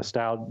bit more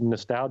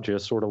nostalgia,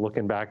 sort of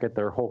looking back at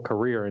their whole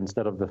career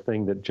instead of the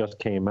thing that just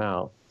came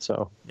out.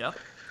 So yeah,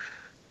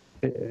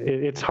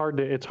 it's hard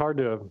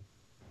to,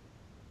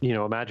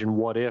 imagine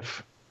what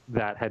if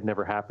that had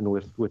never happened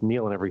with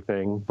Neil and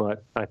everything.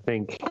 But I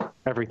think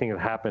everything that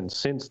happened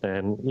since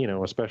then,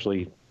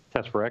 especially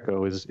Test for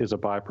Echo, is a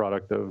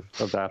byproduct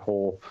of that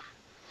whole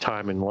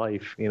time in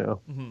life,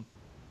 Mm-hmm.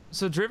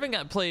 So Driven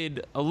got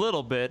played a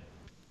little bit,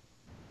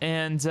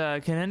 and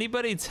can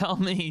anybody tell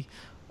me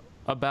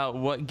about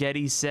what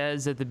Geddy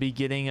says at the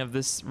beginning of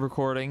this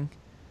recording?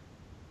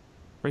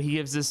 Where he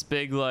gives this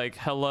big, like,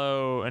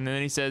 hello, and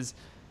then he says,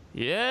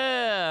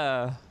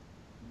 yeah,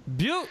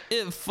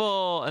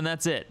 beautiful, and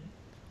that's it.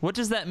 What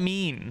does that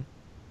mean?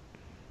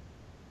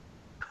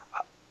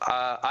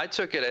 I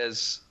took it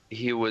as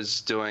he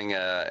was doing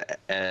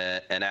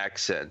an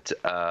accent,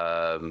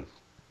 kind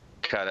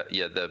of,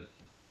 the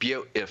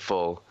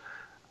beautiful,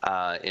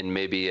 in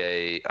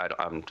maybe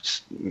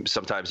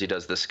sometimes he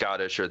does the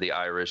Scottish or the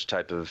Irish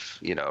type of,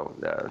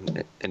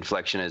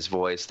 inflection in his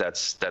voice.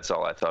 That's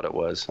all I thought it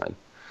was.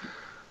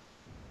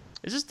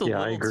 It's just a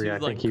little I agree. too, I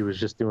think he was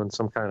just doing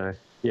some kind of,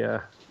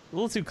 a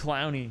little too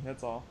clowny,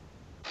 that's all.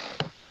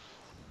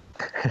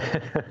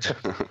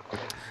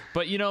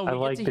 But we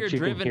get to hear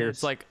Driven, and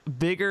it's like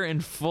bigger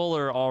and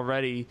fuller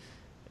already.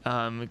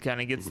 It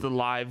kind of gets the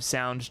live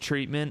sound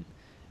treatment,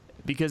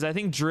 because I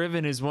think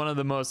Driven is one of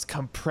the most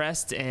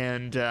compressed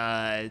and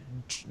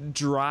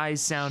dry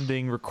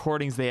sounding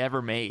recordings they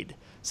ever made.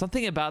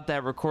 Something about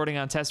that recording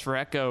on Test for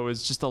Echo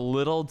is just a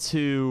little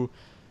too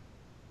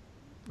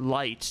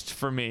light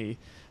for me.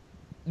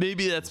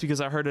 Maybe that's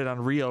because I heard it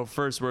on Rio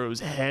first, where it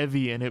was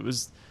heavy and it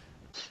was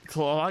a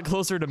lot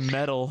closer to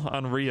metal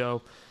on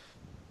Rio.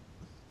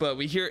 But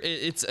we hear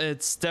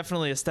it's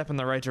definitely a step in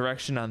the right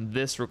direction on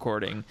this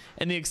recording.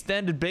 And the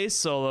extended bass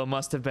solo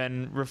must have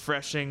been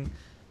refreshing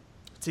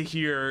to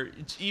hear,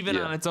 even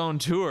on its own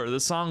tour. The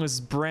song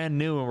is brand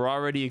new, and we're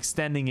already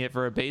extending it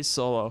for a bass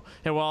solo.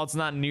 And while it's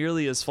not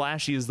nearly as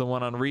flashy as the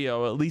one on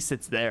Rio, at least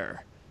it's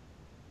there.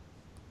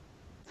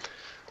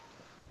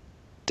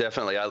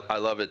 Definitely. I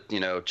love it,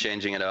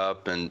 changing it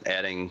up and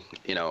adding,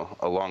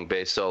 a long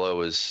bass solo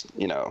was,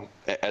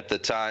 at the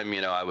time,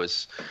 I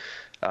was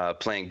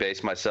playing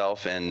bass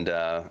myself, and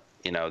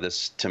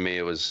this, to me,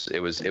 it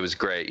was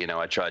great.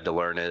 I tried to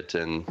learn it,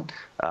 and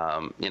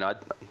I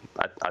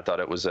thought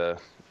it was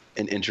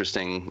an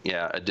interesting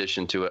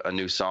addition to a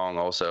new song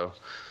also.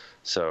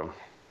 So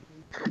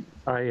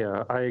I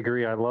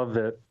agree. I love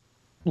that,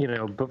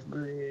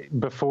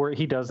 before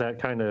he does that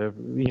kind of,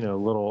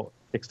 little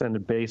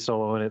extended bass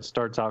solo, and it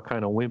starts out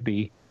kind of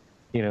wimpy,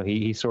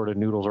 he sort of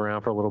noodles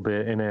around for a little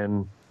bit, and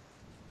then,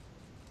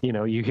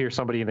 you hear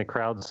somebody in the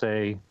crowd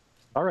say,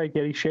 all right,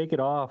 Geddy, shake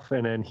it off.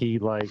 And then he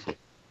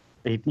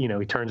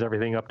turns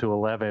everything up to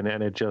 11,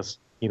 and it just,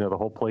 the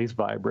whole place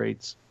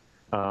vibrates.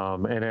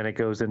 And then it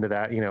goes into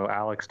that,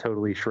 Alex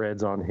totally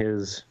shreds on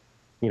his,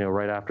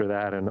 right after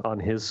that, and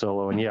on his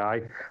solo. And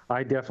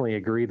I definitely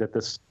agree that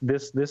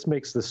this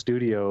makes the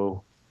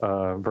studio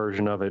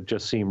version of it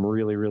just seem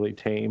really, really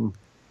tame.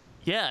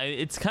 Yeah,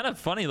 it's kind of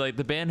funny. Like,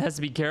 the band has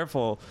to be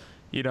careful.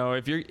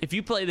 If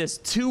you play this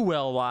too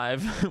well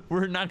live,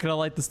 we're not gonna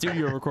like the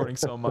studio recording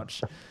so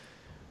much.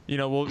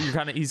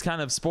 He's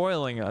kind of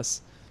spoiling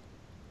us.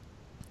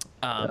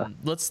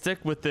 Let's stick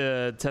with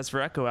the Test for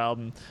Echo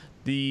album.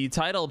 The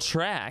title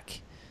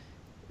track,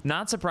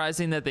 not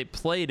surprising that they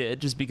played it,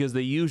 just because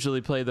they usually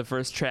play the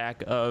first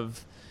track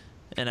of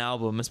an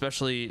album,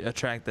 especially a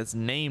track that's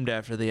named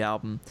after the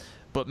album.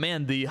 But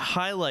man, the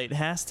highlight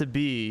has to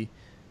be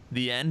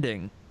the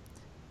ending.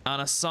 On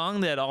a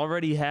song that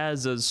already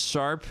has a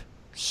sharp,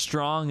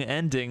 strong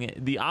ending,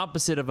 the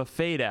opposite of a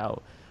fade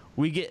out,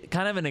 we get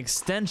kind of an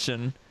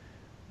extension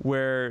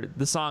where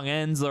the song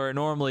ends where it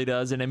normally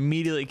does, and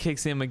immediately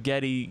kicks in with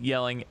Geddy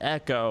yelling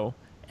echo,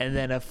 and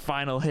then a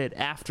final hit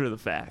after the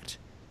fact.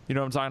 You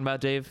know what I'm talking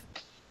about, Dave?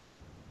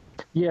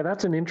 Yeah,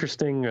 that's an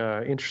interesting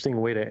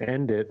way to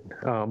end it.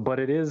 But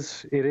it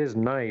is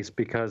nice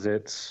because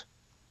it's,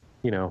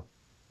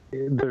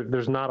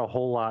 there's not a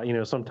whole lot.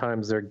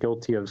 Sometimes they're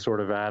guilty of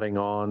sort of adding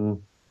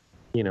on,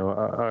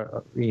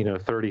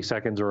 30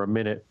 seconds or a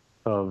minute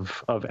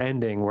of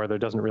ending where there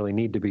doesn't really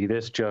need to be.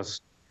 This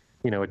just,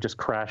 it just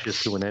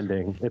crashes to an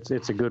ending.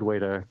 It's a good way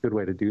to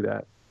do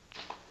that.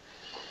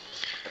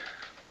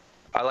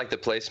 I like the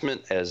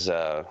placement as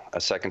a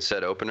second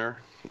set opener.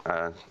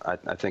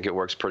 I think it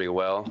works pretty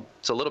well.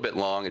 It's a little bit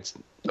long. It's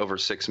over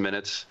 6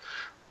 minutes.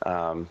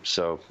 I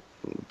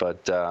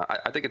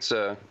think it's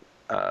a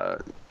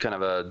kind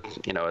of a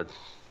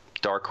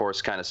dark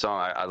horse kind of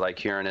song. I like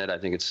hearing it. I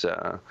think it's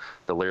the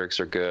lyrics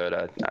are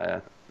good.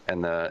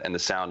 And the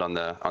sound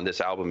on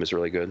this album is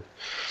really good.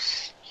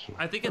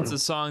 I think it's a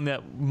song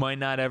that might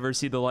not ever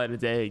see the light of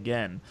day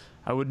again.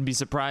 I wouldn't be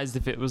surprised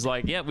if it was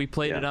like, yeah, we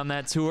played it on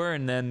that tour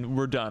and then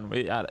we're done.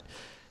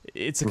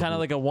 It's kind of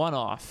like a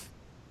one-off.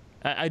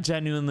 I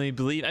genuinely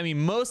believe. I mean,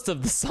 most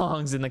of the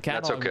songs in the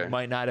catalog we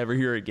might not ever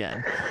hear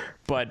again,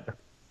 but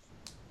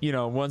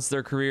once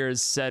their career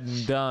is said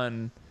and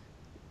done,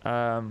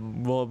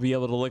 we'll be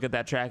able to look at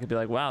that track and be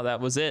like, wow,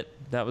 that was it.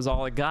 That was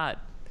all it got.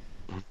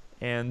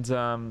 And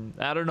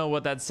I don't know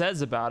what that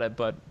says about it,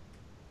 but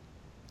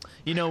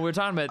we're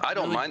talking about. I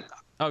don't mind.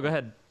 Oh, go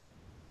ahead.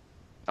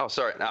 Oh,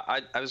 sorry.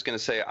 I was going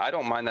to say, I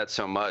don't mind that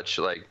so much.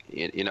 Like,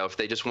 if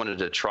they just wanted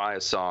to try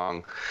a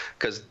song,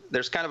 because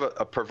there's kind of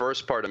a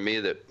perverse part of me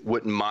that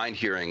wouldn't mind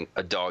hearing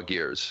a Dog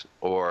Years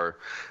or,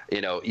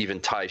 even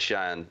Tai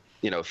Shan,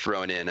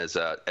 thrown in as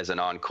an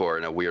encore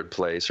in a weird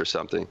place or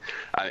something.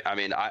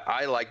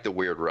 I like the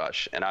weird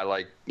Rush, and I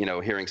like,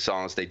 hearing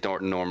songs they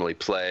don't normally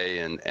play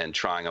and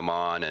trying them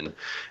on. And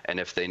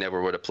if they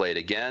never would have played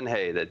again,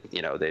 hey,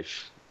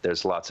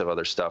 there's lots of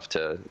other stuff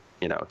to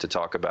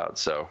talk about.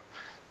 So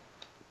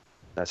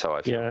that's how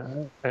I feel.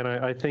 Yeah, and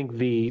I think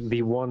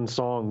the one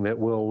song that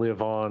will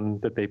live on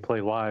that they play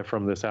live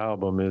from this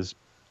album is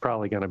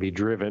probably going to be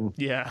Driven.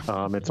 Yeah.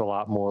 It's a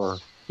lot more,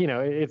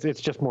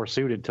 it's just more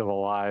suited to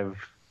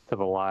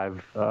the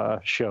live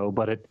show.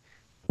 But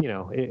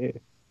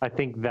I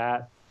think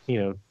that,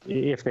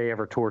 if they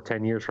ever tour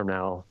 10 years from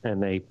now and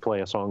they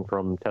play a song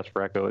from Test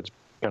for Echo, it's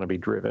going to be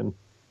Driven.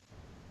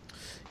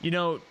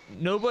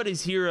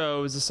 Nobody's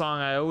Hero is a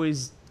song I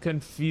always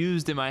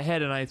confused in my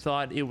head, and I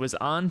thought it was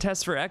on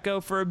Test for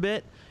Echo for a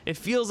bit. It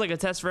feels like a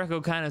Test for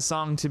Echo kind of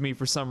song to me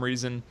for some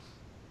reason,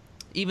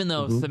 even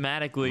though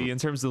thematically, in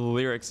terms of the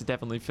lyrics, it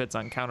definitely fits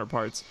on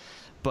Counterparts.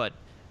 But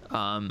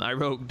I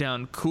wrote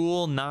down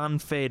cool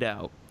non-fade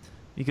out,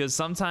 because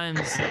sometimes,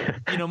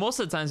 most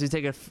of the times we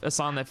take a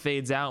song that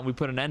fades out and we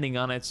put an ending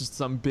on it. It's just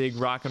some big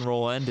rock and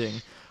roll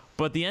ending.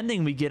 But the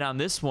ending we get on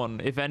this one,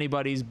 If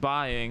Anybody's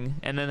Buying,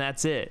 and then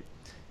that's it.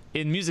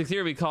 In music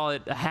theory, we call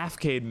it a half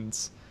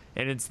cadence.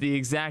 And it's the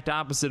exact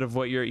opposite of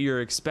what your ear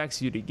expects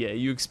you to get.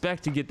 You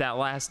expect to get that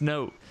last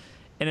note.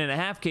 And in a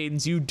half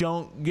cadence, you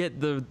don't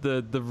get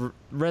the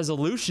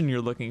resolution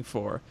you're looking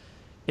for.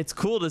 It's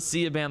cool to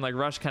see a band like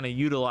Rush kind of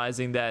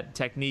utilizing that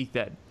technique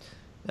that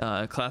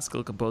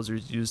classical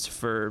composers used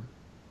for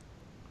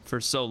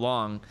so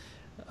long.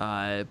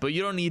 But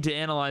you don't need to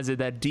analyze it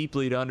that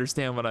deeply to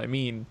understand what I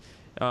mean.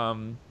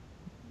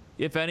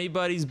 If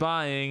Anybody's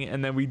Buying,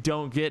 and then we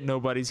don't get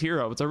Nobody's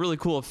Hero. It's a really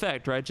cool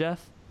effect, right,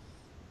 Jeff?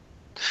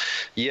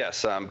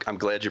 Yes, I'm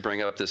glad you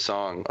bring up this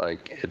song.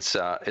 Like,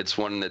 it's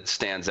one that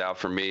stands out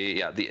for me.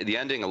 Yeah, the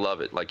ending, I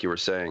love it, like you were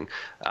saying.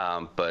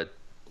 But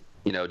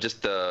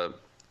just the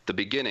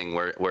beginning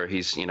where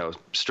he's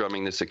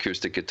strumming this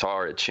acoustic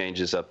guitar, it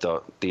changes up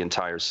the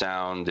entire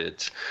sound.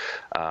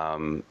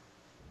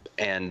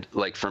 And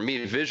like for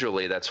me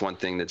visually, that's one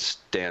thing that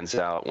stands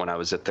out when I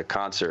was at the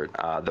concert,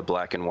 the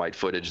black and white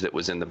footage that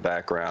was in the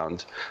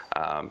background,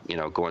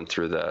 going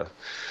through the,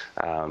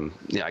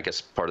 I guess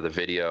part of the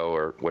video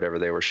or whatever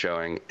they were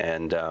showing.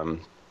 And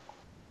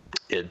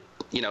it,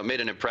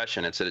 made an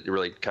impression. It's a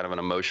really kind of an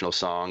emotional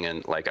song.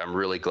 And like, I'm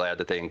really glad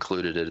that they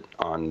included it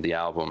on the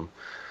album.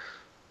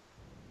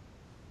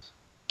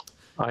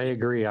 I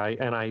agree.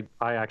 I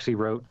actually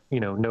wrote,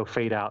 no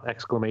fade out !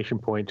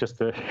 Just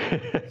to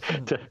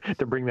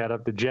to bring that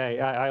up to Jay.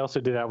 I also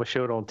did that with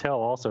Show Don't Tell.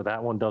 Also,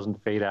 that one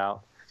doesn't fade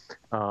out.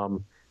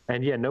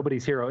 And yeah,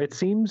 Nobody's Hero. It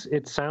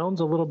sounds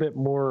a little bit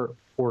more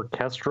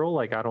orchestral.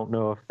 Like, I don't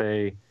know if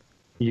they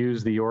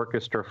use the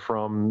orchestra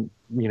from,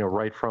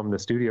 right from the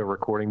studio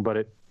recording,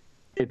 but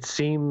it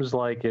seems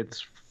like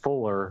it's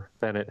fuller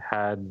than it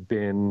had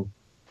been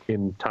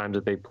in times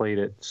that they played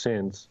it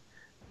since.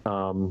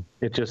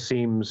 It just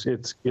seems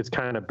it's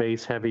kind of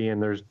bass heavy,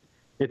 and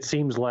it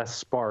seems less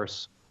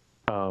sparse.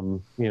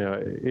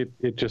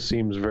 It just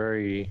seems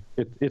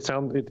it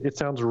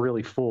sounds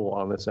really full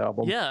on this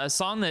album. Yeah, a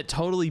song that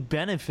totally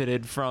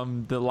benefited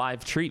from the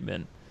live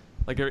treatment,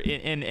 like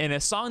in a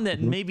song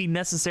that maybe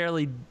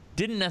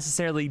didn't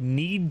necessarily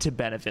need to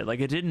benefit. Like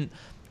it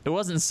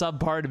wasn't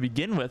subpar to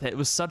begin with. It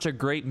was such a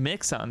great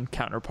mix on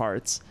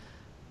Counterparts,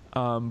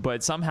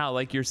 but somehow,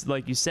 like you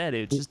said,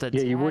 it's just a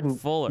tad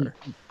fuller.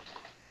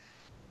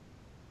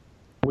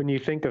 When you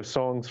think of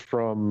songs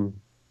from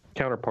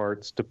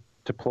Counterparts,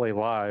 to to play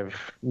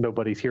live,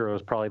 Nobody's Hero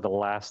is probably the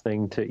last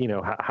thing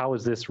to, how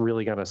is this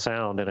really going to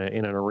sound in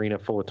an arena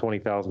full of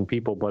 20,000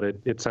 people? But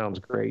it sounds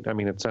great. I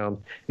mean, it's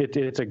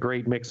a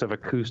great mix of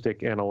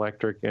acoustic and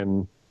electric,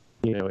 and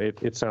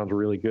it sounds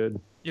really good.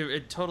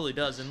 It totally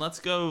does. And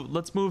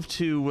let's move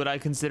to what I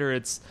consider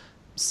its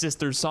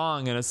sister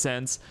song in a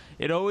sense.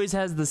 It always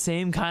has the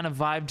same kind of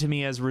vibe to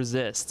me as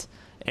Resist.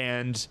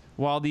 And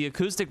while the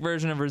acoustic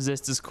version of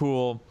Resist is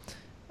cool,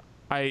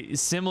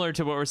 similar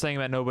to what we're saying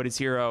about Nobody's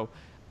Hero,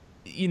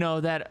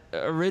 that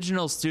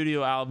original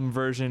studio album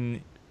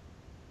version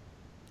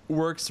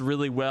works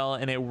really well,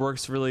 and it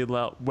works really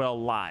well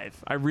live.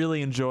 I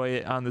really enjoy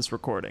it on this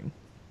recording.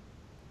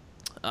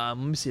 Let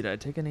me see, did I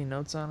take any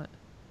notes on it?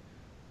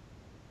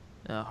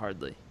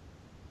 Hardly.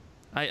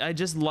 I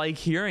just like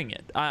hearing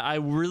it. I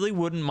really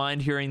wouldn't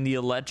mind hearing the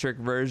electric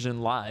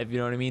version live. You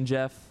know what I mean,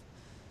 Jeff?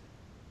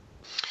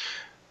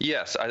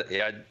 Yes,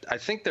 I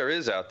think there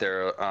is out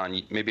there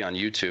maybe on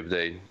YouTube.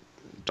 They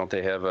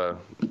have a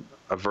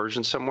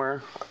version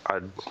somewhere?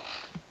 Or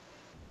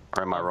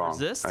am I wrong?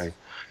 Resist?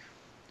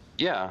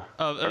 Yeah.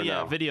 Oh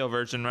yeah, no? Video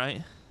version,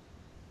 right?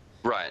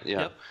 Right.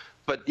 Yeah. Yep.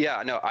 But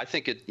yeah, no, I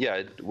think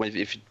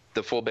if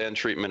the full band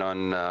treatment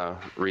on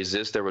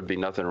Resist, there would be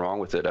nothing wrong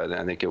with it.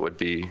 I think it would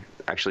be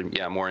actually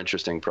more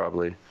interesting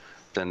probably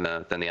than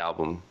the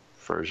album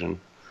version.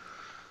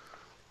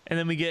 And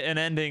then we get an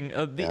ending.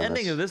 The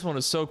ending of this one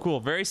is so cool.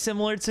 Very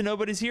similar to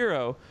Nobody's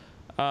Hero.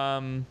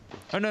 No.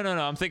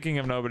 I'm thinking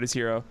of Nobody's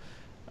Hero,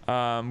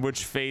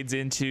 which fades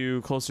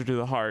into Closer to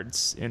the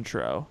Heart's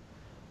intro.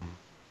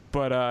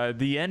 But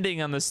the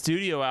ending on the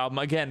studio album,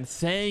 again,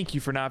 thank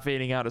you for not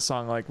fading out a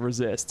song like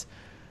Resist.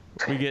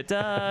 We get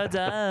da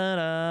da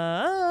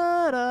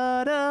da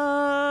da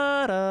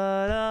da da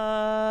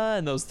da,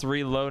 and those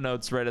three low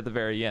notes right at the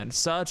very end.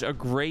 Such a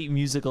great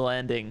musical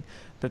ending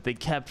that they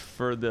kept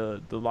for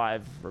the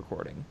live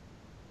recording.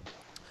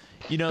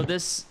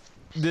 This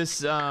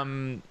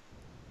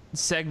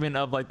segment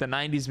of like the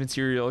 90s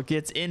material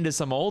gets into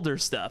some older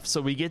stuff,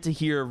 so we get to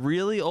hear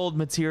really old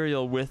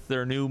material with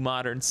their new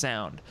modern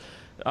sound.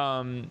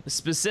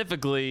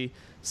 Specifically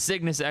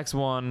Cygnus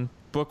X1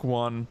 Book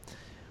 1,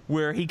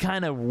 where he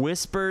kind of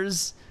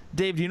whispers.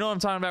 Dave, do you know what I'm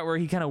talking about, where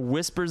he kind of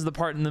whispers the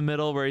part in the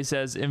middle where he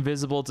says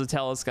invisible to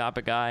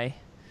telescopic eye?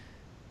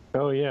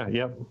 Oh yeah,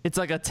 yep. It's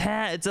like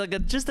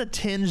just a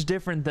tinge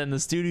different than the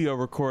studio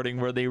recording,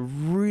 where they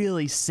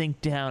really sink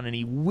down and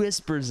he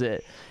whispers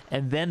it,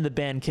 and then the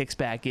band kicks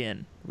back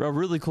in. A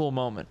really cool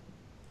moment.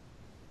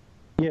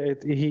 Yeah,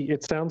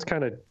 it sounds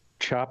kind of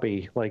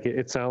choppy. Like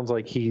it sounds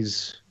like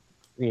he's,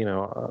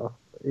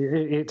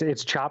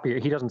 it's choppy.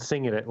 He doesn't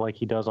sing it like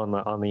he does on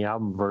the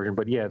album version,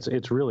 but yeah,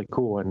 it's really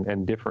cool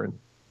and different.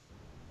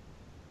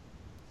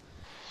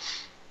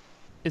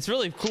 It's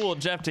really cool,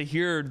 Jeff, to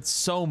hear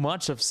so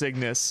much of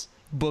Cygnus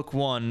Book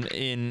 1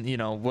 in,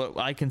 what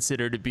I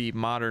consider to be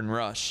modern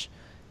Rush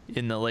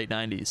in the late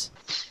 90s.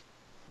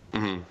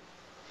 Mm-hmm.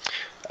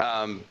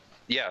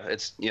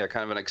 It's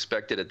kind of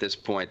unexpected at this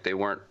point. They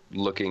weren't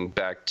looking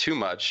back too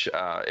much.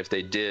 If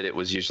they did, it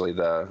was usually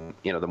the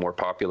more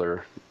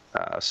popular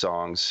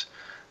songs.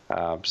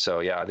 I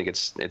think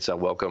it's a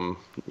welcome,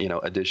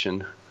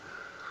 addition.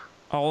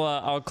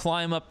 I'll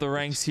climb up the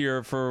ranks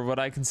here for what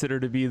I consider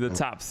to be the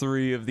top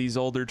 3 of these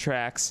older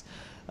tracks.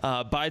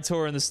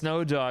 Bytor and the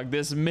Snow Dog.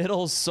 This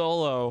middle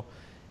solo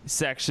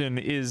section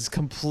is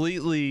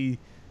completely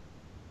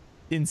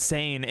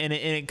insane, and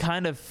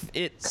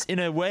it's in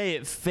a way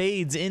it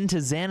fades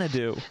into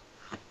Xanadu.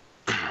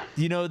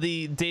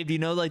 Dave, do you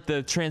know like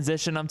the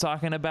transition I'm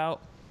talking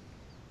about?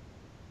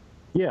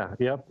 Yeah,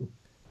 yep.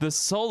 The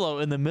solo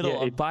in the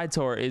middle of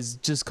Bytor is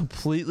just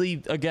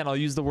completely, again, I'll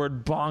use the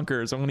word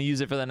bonkers. I'm going to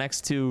use it for the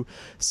next 2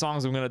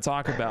 songs I'm going to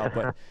talk about.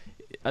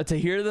 But to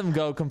hear them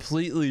go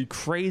completely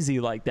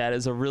crazy like that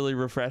is a really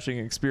refreshing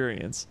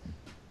experience.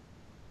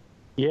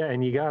 Yeah,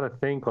 and you got to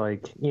think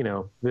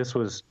this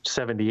was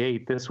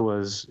 78. This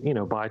was,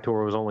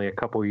 Bytor was only a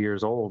couple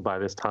years old by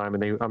this time.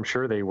 And I'm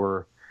sure they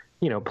were,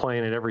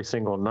 playing it every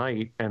single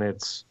night. And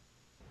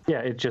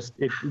they just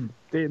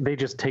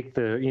take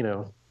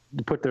the,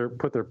 put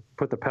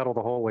the pedal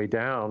the whole way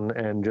down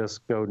and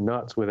just go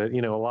nuts with it.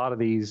 A lot of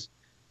these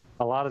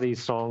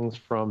songs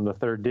from the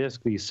third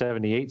disc, these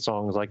 78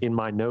 songs, like in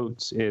my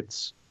notes,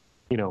 it's,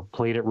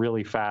 played it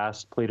really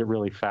fast, played it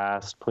really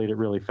fast, played it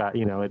really fast.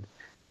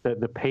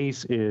 The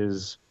pace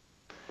is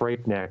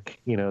breakneck.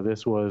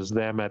 This was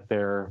them at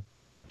their,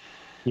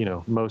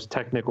 most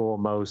technical,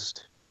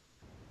 most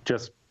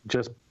just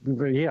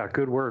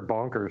good word,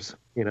 bonkers.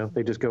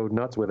 They just go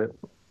nuts with it.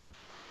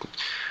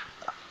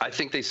 I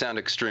think they sound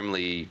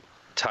extremely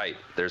tight.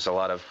 There's a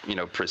lot of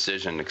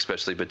precision,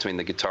 especially between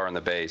the guitar and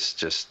the bass.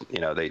 Just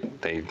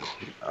they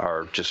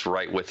are just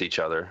right with each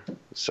other.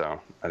 So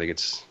I think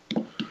it's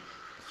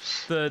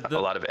a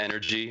lot of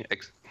energy,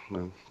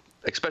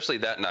 especially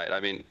that night. I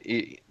mean,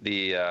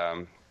 the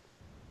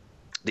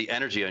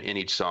energy in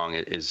each song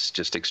is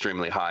just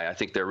extremely high. I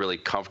think they're really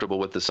comfortable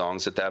with the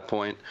songs at that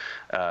point.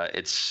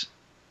 It's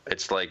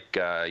it's like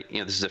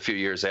this is a few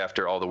years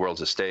after All the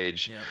World's a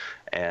Stage,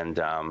 and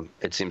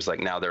it seems like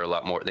now they're a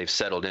lot more. They've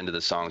settled into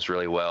the songs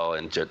really well,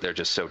 and they're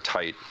just so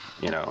tight.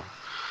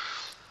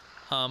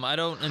 I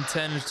don't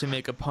intend to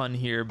make a pun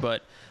here,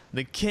 but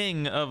the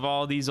king of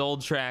all these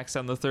old tracks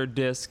on the third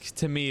disc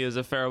to me is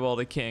A Farewell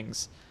to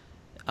Kings.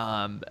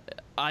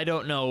 I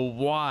don't know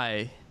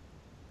why.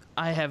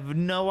 I have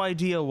no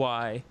idea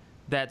why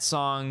that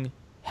song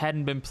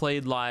hadn't been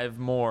played live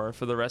more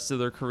for the rest of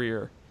their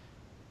career.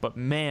 But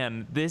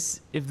man,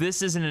 if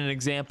this isn't an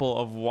example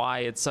of why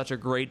it's such a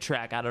great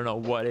track, I don't know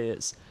what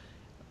is.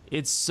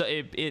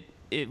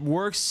 It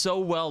works so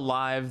well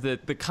live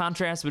that the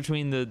contrast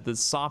between the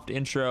soft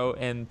intro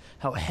and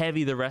how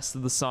heavy the rest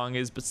of the song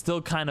is, but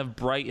still kind of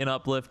bright and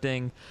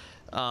uplifting.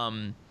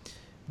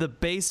 The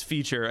bass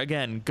feature,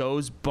 again,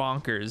 goes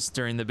bonkers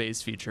during the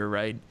bass feature,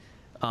 right?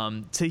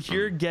 To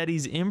hear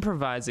Geddes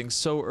improvising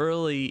so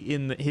early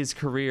in his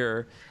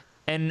career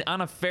and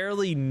on a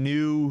fairly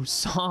new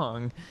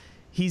song,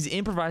 he's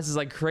improvises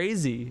like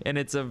crazy, and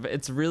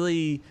it's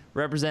really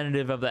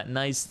representative of that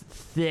nice,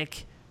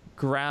 thick,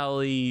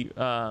 growly,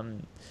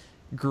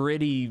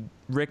 gritty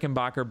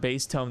Rickenbacker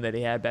bass tone that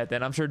he had back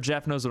then. I'm sure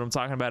Jeff knows what I'm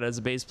talking about as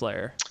a bass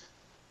player.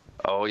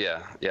 Oh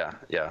yeah.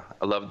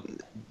 I love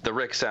the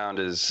Rick sound.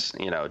 Is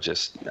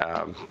just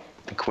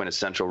the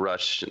quintessential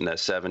Rush in the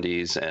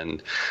 '70s,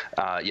 and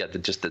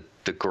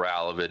the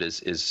growl of it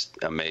is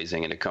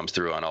amazing, and it comes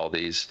through on all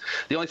these.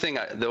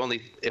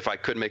 If I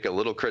could make a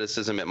little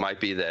criticism, it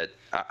might be that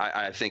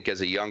I think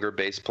as a younger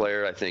bass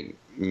player, I think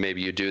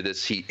maybe you do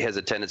this. He has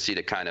a tendency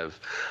to kind of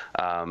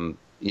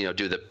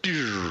do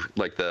the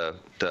like the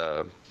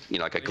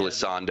like a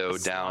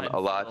glissando down a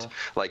lot,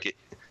 like it.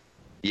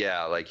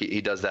 Yeah, like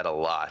he does that a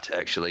lot,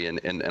 actually,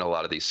 in a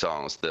lot of these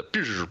songs.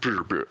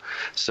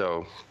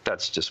 So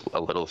that's just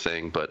a little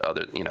thing, but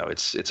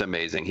it's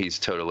amazing. He's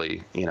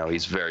totally,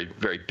 he's very,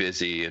 very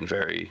busy and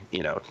very,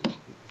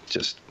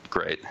 just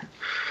great.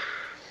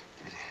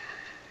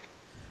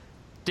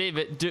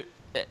 David,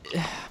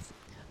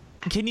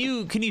 can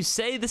you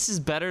say this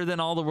is better than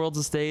All the World's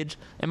a Stage?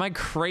 Am I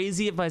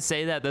crazy if I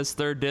say that this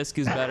third disc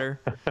is better?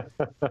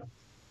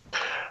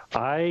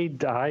 I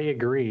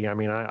agree. I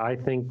mean, I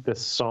think the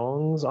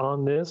songs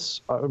on this,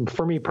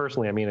 for me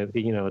personally, I mean,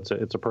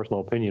 it's a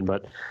personal opinion,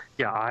 but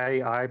yeah,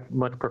 I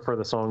much prefer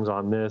the songs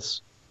on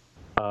this.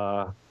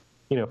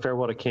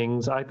 Farewell to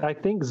Kings. I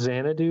think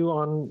Xanadu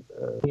on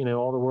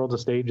All the World's a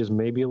Stage is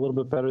maybe a little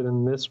bit better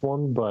than this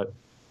one, but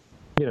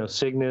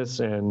Cygnus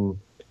and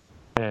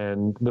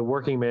the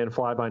Working Man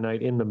Fly By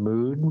Night in the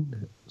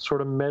Mood sort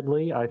of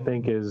medley, I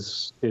think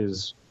is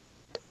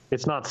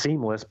it's not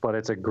seamless, but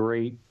it's a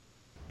great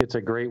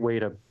way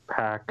to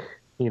pack,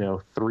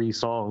 3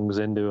 songs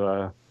into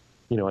a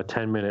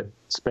 10-minute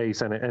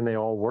space, and they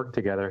all work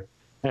together.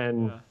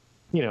 And,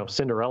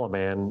 Cinderella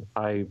Man,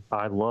 I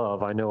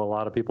love. I know a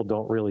lot of people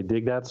don't really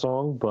dig that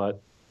song,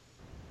 but,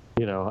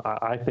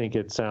 I think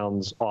it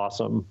sounds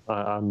awesome.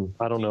 I don't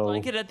know. Do you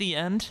like it at the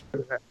end?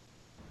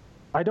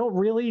 I don't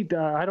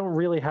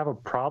really have a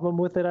problem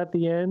with it at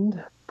the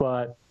end,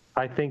 but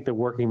I think the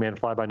Working Man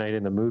Fly By Night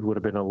in the Mood would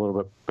have been a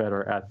little bit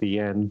better at the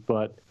end,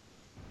 but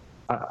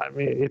I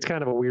mean, it's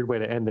kind of a weird way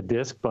to end the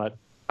disc, but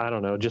I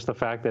don't know, just the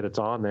fact that it's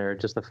on there,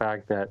 just the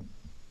fact that,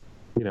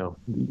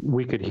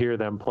 we could hear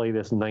them play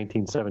this in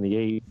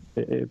 1978.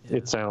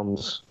 It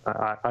sounds,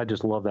 I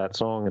just love that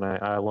song, and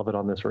I love it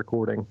on this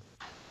recording.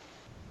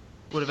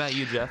 What about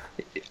you, Jeff?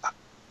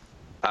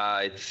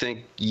 I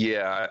think,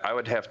 I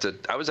would have to.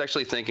 I was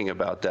actually thinking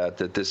about that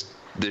this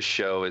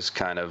show is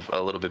kind of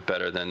a little bit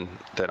better than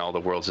All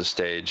the World's a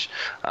Stage.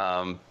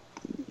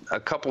 A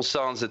couple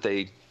songs that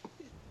they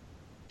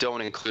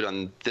don't include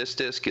on this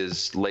disc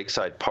is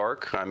Lakeside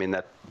Park. I mean,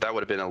 that would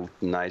have been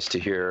nice to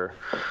hear,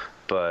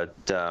 but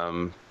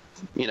and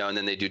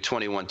then they do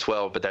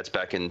 2112, but that's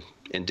back in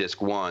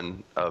disc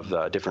 1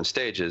 of different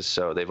stages,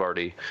 so they've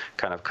already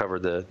kind of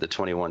covered the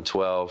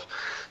 2112.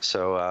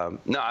 So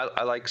no,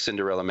 I like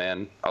Cinderella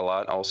Man a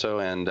lot also,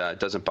 and it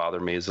doesn't bother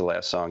me as the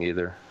last song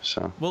either.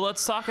 So well,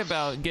 let's talk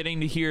about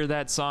getting to hear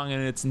that song in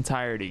its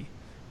entirety.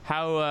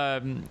 How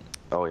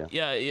oh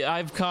yeah,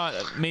 I've caught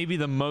maybe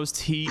the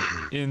most heat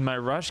in my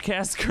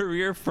Rushcast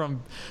career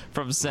from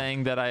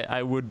saying that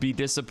I would be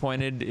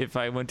disappointed if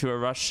I went to a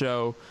Rush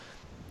show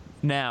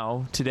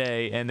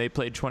today and they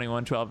played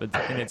 2112 in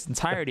its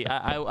entirety.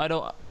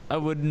 I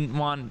wouldn't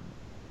want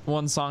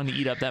one song to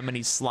eat up that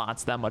many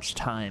slots, that much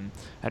time.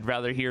 I'd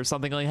rather hear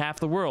something like Half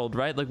the World,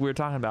 right? Like we were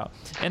talking about.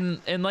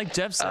 And like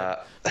Jeff said,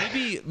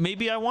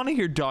 maybe I want to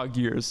hear Dog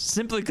Years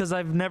simply because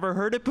I've never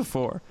heard it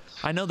before.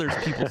 I know there's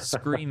people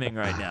screaming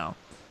right now,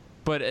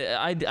 but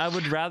I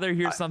would rather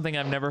hear something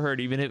I've never heard,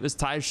 even if it was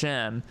Tai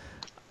Shan,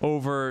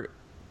 over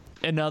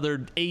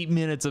another 8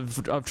 minutes of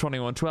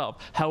 2112.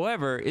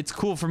 However, it's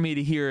cool for me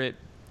to hear it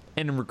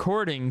in a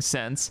recording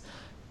sense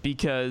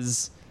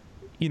because,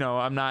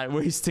 I'm not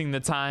wasting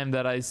the time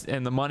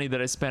and the money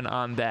that I spent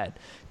on that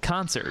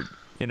concert.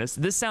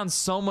 This sounds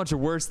so much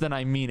worse than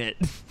I mean it,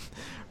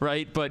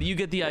 right? But you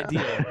get the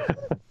idea.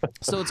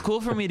 So it's cool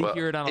for me to Well,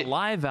 hear it on a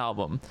live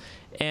album.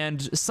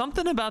 And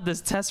something about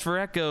this Test for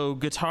Echo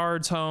guitar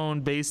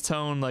tone, bass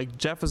tone, like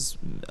Jeff was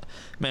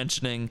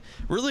mentioning,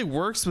 really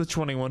works with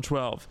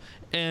 2112.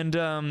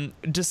 And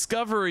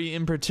Discovery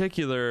in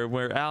particular,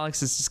 where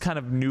Alex is just kind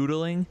of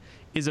noodling,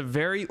 is a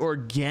very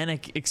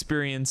organic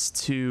experience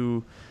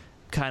to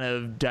kind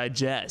of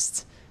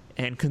digest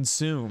and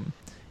consume.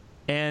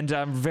 And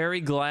I'm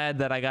very glad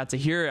that I got to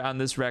hear it on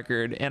this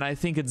record, and I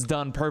think it's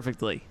done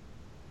perfectly.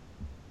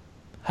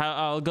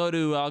 I'll go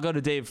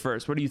to Dave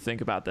first. What do you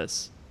think about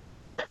this?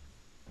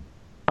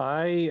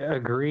 I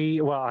agree.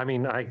 Well, I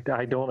mean,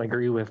 I don't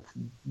agree with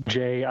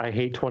Jay. I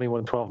hate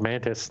 2112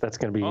 Mantis. That's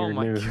going to be your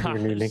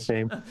new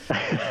nickname.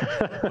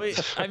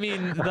 Wait, I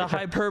mean, the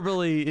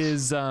hyperbole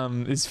is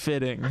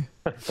fitting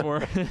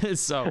for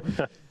so.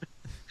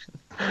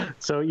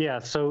 So yeah,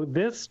 so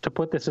this, to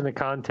put this into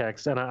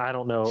context, and I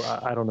don't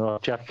know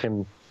if Jeff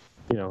can,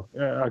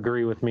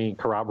 agree with me,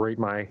 corroborate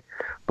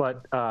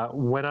but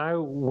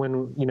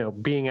when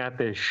being at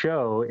this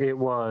show, it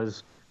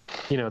was,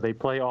 they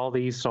play all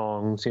these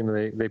songs,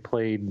 they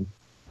played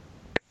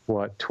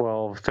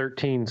 12,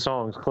 13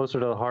 songs. Closer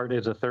to the Heart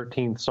is a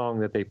 13th song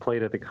that they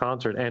played at the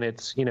concert, and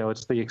it's,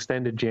 it's the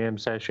extended jam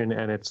session,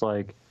 and it's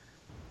like,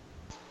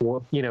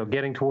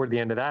 getting toward the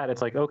end of that,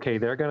 it's like, okay,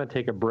 they're going to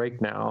take a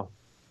break now.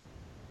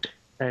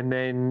 And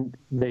then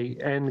they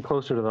end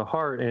Closer to the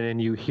Heart, and then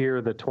you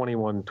hear the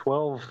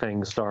 2112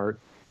 thing start.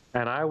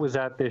 And I was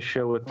at this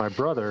show with my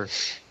brother,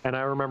 and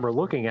I remember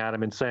looking at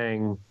him and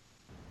saying,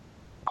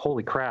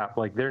 holy crap,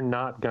 like they're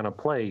not going to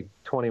play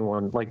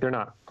 21, like they're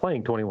not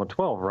playing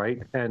 2112,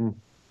 right? And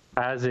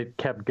as it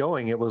kept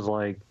going, it was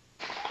like,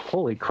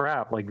 holy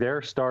crap, like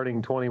they're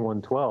starting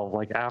 2112,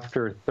 like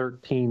after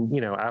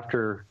 13,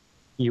 after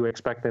you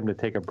expect them to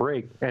take a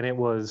break. And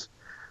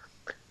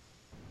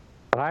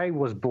I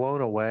was blown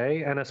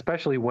away, and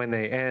especially when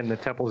they end the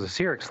Temples of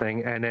Syrinx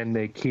thing, and then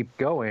they keep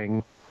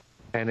going,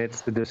 and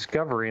it's the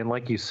Discovery, and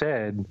like you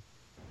said,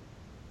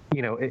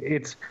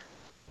 it's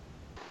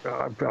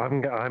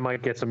I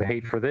might get some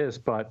hate for this,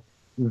 but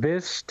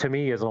this to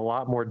me is a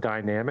lot more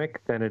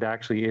dynamic than it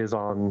actually is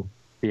on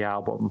the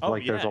album. Oh,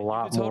 like there's a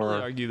lot more.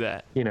 Totally argue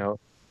that.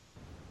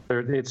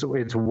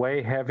 It's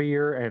way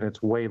heavier, and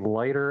it's way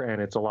lighter,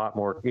 and it's a lot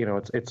more.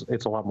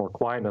 It's a lot more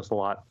quiet, and it's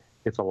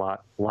a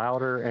lot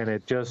louder, and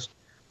it just.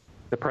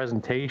 The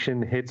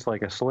presentation hits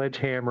like a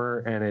sledgehammer,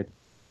 and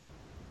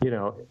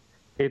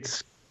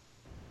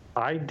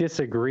I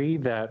disagree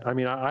that, I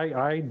mean,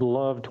 I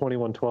love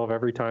 2112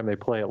 every time they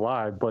play it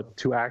live, but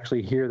to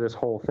actually hear this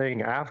whole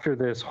thing after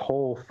this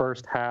whole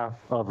first half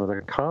of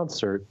the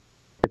concert,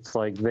 it's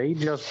like they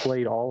just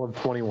played all of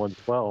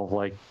 2112.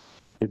 Like,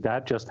 did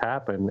that just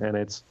happen? And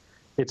it's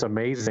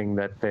amazing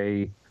that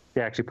they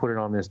actually put it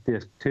on this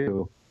disc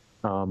too.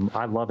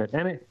 I love it.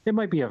 And it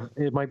might be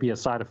a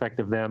side effect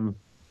of them.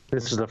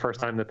 This is the first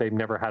time that they've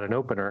never had an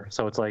opener.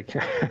 So it's like,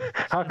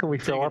 how can we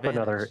fill up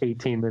another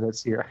 18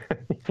 minutes here?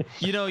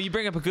 You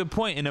bring up a good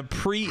point. In a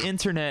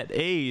pre-internet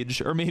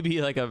age, or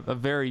maybe like the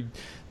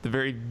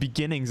very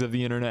beginnings of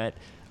the internet,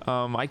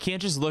 I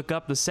can't just look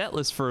up the set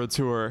list for a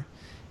tour.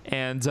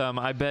 And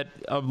I bet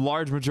a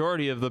large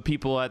majority of the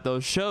people at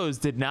those shows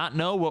did not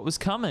know what was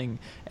coming.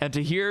 And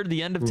to hear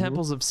the end of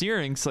Temples of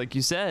Syrinx, like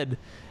you said,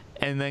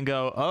 and then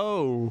go,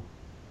 oh...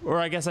 Or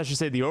I guess I should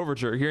say the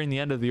overture, hearing the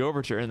end of the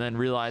overture and then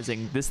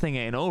realizing this thing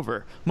ain't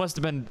over. Must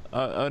have been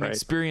an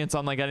experience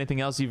unlike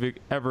anything else you've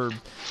ever,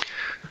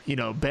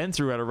 been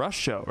through at a Rush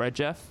show, right,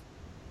 Jeff?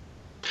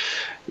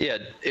 Yeah,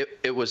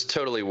 it was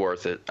totally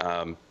worth it.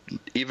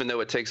 Even though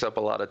it takes up a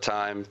lot of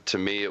time, to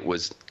me it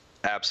was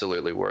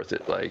absolutely worth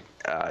it. Like,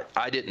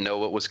 I didn't know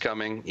what was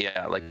coming.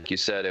 Yeah, like you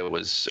said, it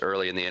was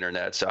early in the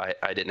internet, so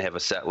I didn't have a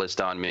set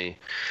list on me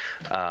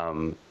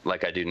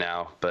like I do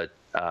now. But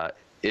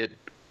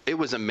it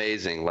was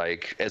amazing.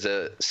 Like, as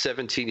a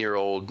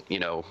 17-year-old,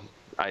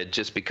 I had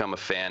just become a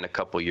fan a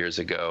couple years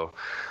ago.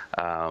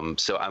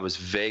 So I was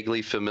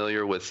vaguely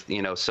familiar with,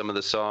 some of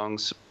the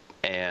songs.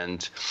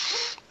 And,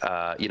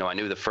 I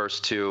knew the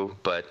first two,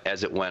 but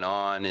as it went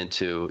on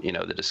into,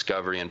 the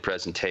Discovery and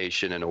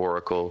Presentation and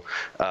Oracle,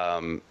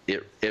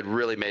 it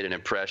really made an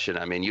impression.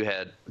 I mean, you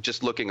had,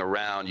 just looking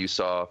around, you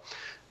saw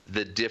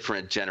the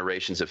different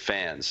generations of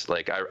fans.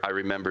 Like, I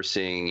remember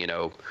seeing,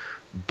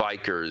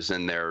 bikers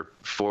in their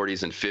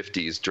 40s and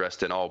 50s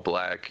dressed in all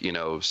black,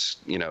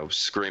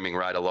 screaming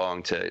right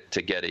along to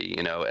Getty,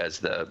 as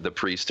the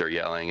priests are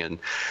yelling, and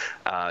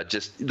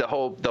just the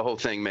whole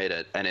thing made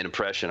an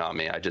impression on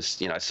me. I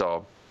just, I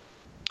saw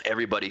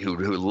everybody who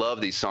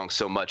loved these songs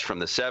so much from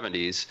the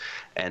 70s,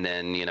 and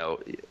then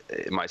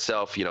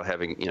myself,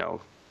 having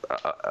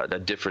a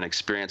different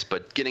experience,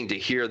 but getting to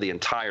hear the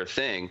entire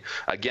thing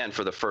again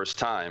for the first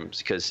time,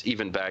 because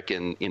even back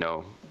in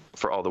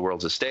For All the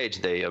World's a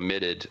Stage, they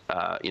omitted,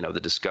 the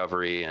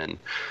Discovery and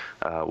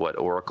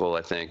Oracle,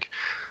 I think.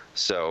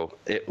 So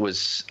it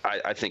was,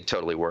 I think,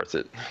 totally worth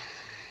it.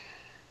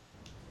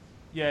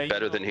 Yeah,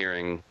 better than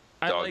hearing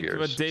Dog Years. I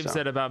liked what Dave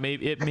said about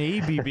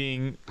maybe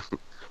being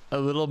a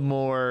little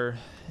more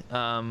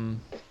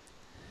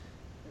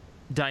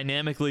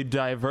dynamically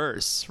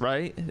diverse,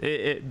 right?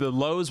 The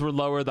lows were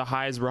lower, the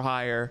highs were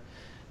higher,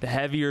 the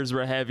heaviers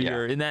were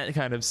heavier. In that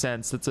kind of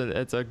sense,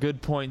 that's a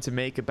good point to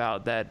make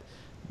about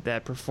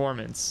that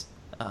performance.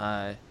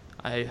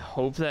 I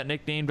hope that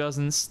nickname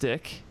doesn't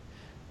stick.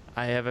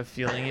 I have a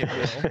feeling it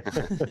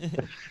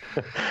will.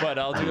 But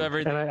I'll do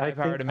everything in my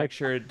power to make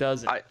sure it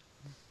doesn't.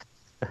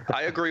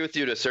 I agree with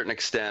you to a certain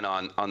extent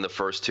on the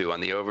first two,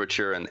 on the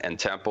Overture and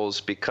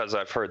Temples, because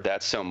I've heard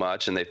that so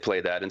much and they've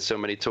played that in so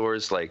many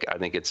tours. Like, I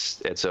think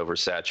it's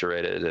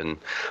oversaturated, and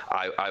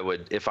I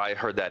would, if I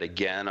heard that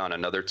again on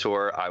another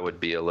tour, I would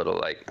be a little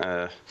like,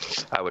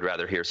 I would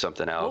rather hear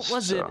something else. What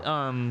was it?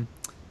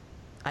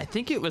 I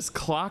think it was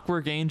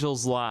Clockwork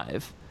Angels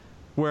Live,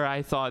 where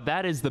I thought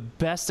that is the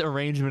best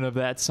arrangement of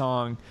that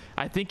song.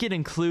 I think it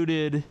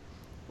included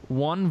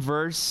one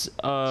verse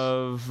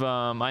of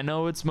I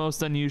know it's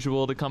most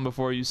unusual to come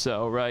before you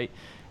so, right?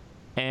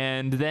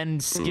 And then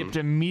skipped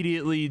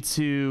immediately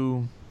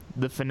to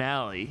the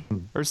finale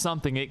or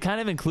something. It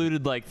kind of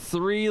included like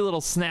 3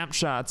 little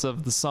snapshots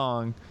of the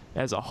song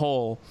as a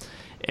whole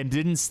and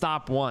didn't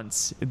stop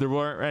once. There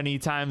weren't any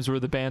times where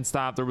the band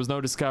stopped. There was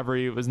no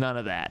discovery. It was none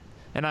of that.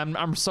 And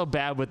I'm so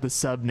bad with the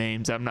sub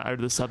names, or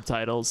the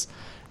subtitles,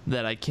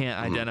 that I can't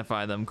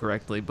identify them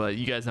correctly, but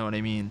you guys know what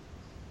I mean.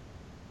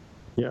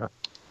 Yeah.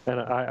 And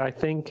I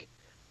think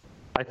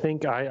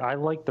I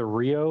like the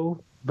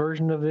Rio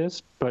version of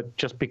this, but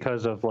just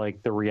because of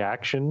like the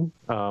reaction,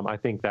 I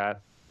think that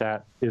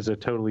is a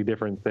totally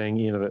different thing.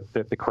 You know,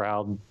 that the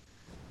crowd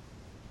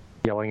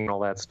yelling and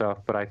all that stuff.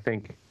 But I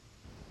think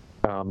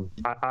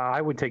I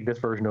would take this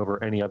version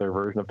over any other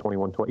version of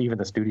 2112, even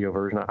the studio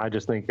version. I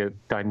just think it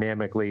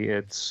dynamically,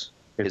 it's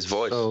his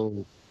voice.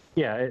 So,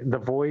 yeah, the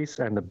voice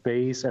and the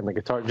bass and the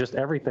guitar, just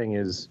everything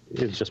is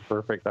just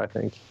perfect, I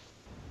think.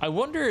 I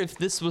wonder if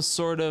this was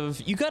sort of,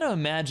 you got to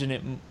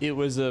imagine it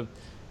was a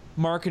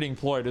marketing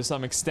ploy to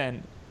some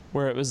extent,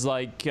 where it was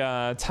like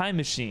Time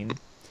Machine.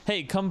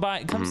 Hey, come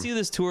see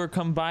this tour,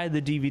 come buy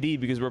the DVD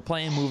because we're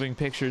playing Moving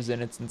Pictures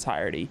in its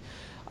entirety.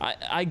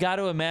 I got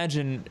to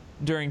imagine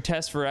during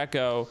Test for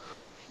Echo,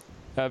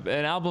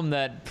 an album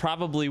that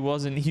probably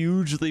wasn't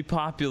hugely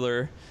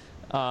popular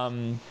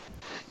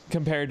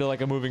compared to like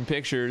a Moving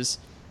Pictures,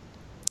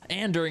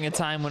 and during a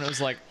time when it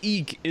was like,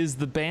 eek, is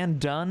the band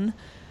done?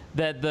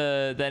 That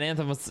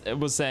Anthem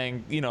was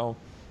saying, you know,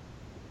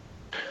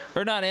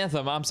 or not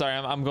Anthem, I'm sorry,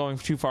 I'm going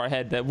too far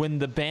ahead, that when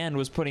the band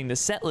was putting the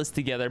set list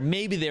together,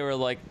 maybe they were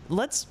like,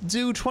 let's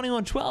do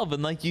 2112,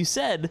 and like you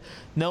said,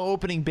 no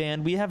opening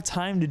band, we have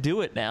time to do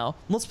it now.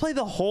 Let's play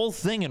the whole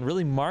thing and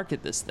really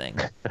market this thing.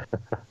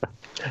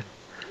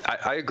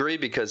 I agree,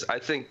 because I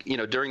think, you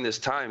know, during this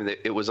time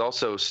it was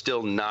also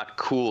still not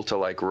cool to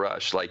like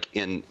Rush, like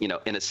in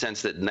a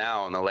sense that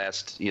now in the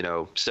last, you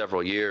know,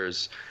 several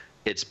years,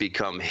 it's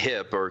become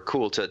hip or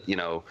cool to, you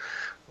know,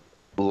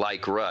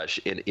 like Rush.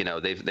 You know,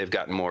 they've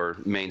gotten more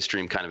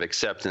mainstream kind of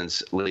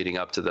acceptance leading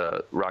up to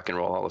the Rock and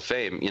Roll Hall of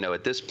Fame. You know,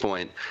 at this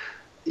point,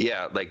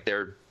 yeah, like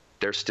they're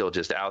still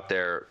just out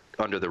there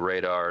under the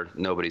radar.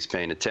 Nobody's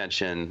paying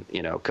attention.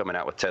 You know, coming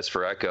out with Test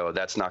for Echo,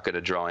 that's not going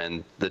to draw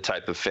in the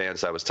type of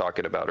fans I was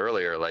talking about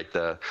earlier, like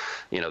the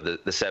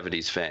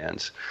 70s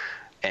fans.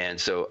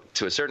 And so,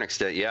 to a certain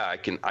extent, yeah, I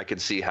can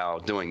see how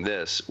doing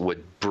this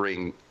would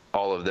bring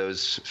all of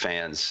those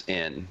fans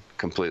in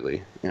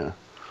completely. Yeah.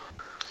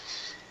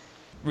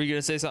 Were you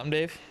gonna say something,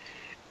 Dave?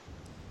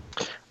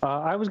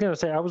 I was gonna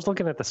say, I was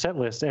looking at the set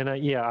list, and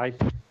I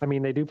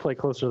mean, they do play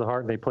Closer to the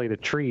Heart and they play the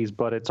Trees,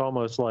 but it's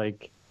almost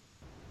like,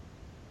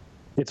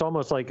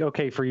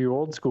 okay, for you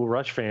old school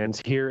Rush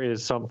fans, here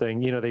is something.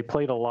 You know, they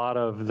played a lot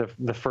of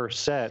the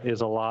first set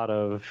is a lot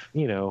of,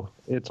 you know,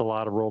 it's a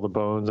lot of Roll the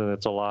Bones and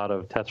it's a lot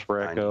of Test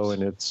for Echo 90s.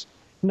 And it's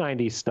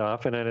 90s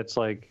stuff, and then it's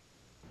like,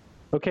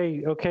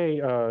 okay,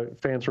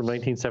 fans from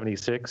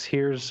 1976,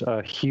 here's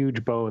a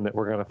huge bone that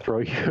we're going to throw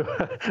you.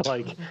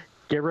 Like,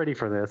 get ready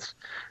for this.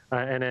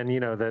 And then, you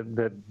know,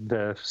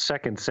 the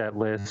second set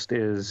list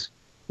is,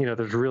 you know,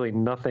 there's really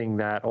nothing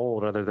that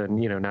old other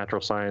than, you know,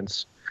 Natural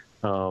Science,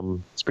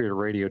 Spirit of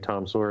Radio,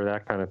 Tom Sawyer,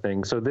 that kind of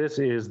thing. So this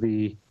is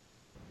the,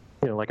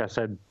 you know, like I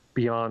said,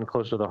 beyond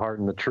Closer to the Heart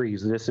and the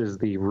Trees, this is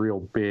the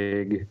real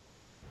big,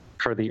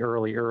 for the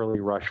early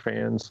Rush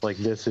fans. Like,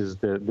 this is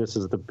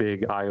the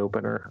big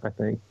eye-opener, I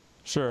think.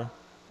 Sure.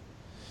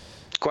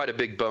 Quite a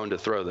big bone to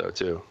throw, though,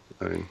 too.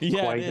 I mean,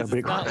 yeah,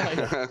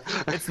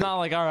 it's not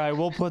like, all right,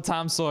 we'll put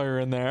Tom Sawyer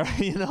in there.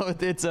 You know,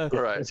 it's a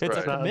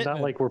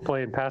not like we're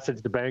playing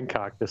Passage to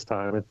Bangkok this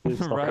time. It's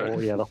right.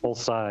 The whole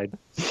side.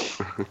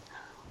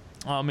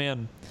 Oh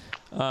man,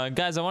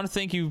 guys, I want to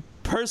thank you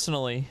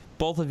personally,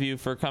 both of you,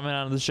 for coming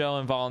on the show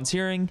and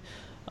volunteering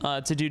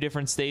to do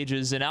different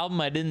stages. An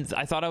album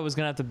I thought I was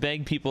gonna have to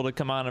beg people to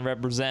come on and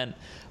represent.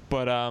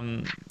 But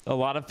a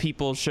lot of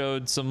people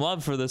showed some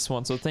love for this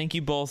one. So thank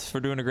you both for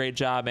doing a great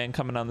job and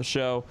coming on the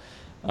show.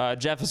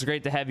 Jeff, it's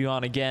great to have you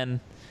on again.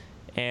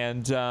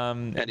 And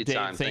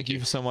Dave, thank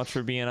you so much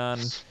for being on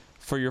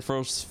for your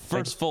first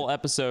full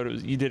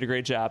episode. You did a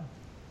great job.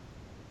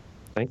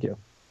 Thank you.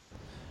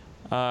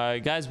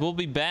 Guys, we'll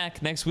be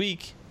back next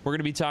week we're going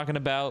to be talking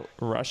about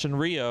Rush and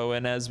Rio.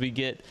 And as we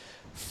get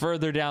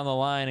further down the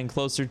line and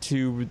closer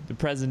to the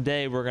present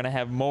day, we're going to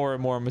have more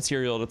and more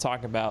material to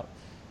talk about.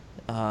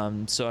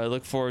 So I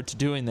look forward to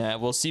doing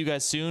that. We'll see you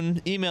guys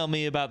soon. Email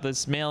me about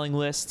this mailing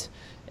list,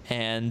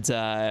 and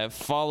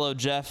follow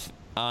Jeff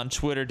on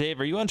Twitter. Dave,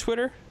 are you on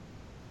Twitter?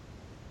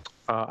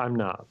 I'm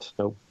not.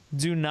 Nope.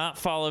 Do not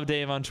follow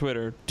Dave on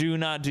Twitter. Do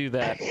not do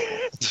that.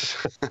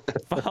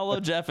 Follow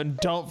Jeff and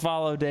don't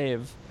follow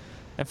Dave.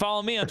 And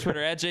follow me on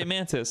Twitter at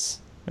JMantis.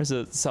 There's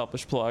a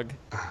selfish plug.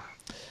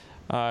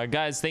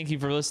 Guys, thank you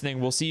for listening.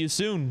 We'll see you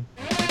soon.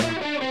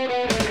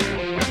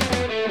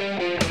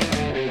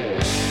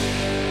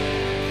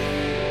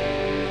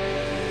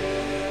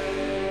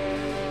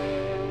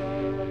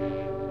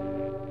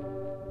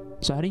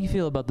 So how do you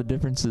feel about the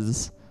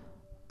differences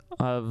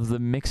of the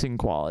mixing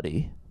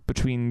quality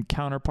between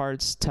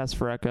Counterparts, Test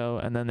for Echo,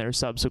 and then their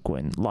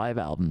subsequent live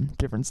album,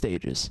 Different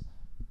Stages?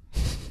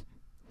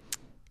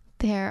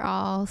 They're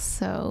all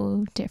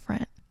so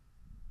different.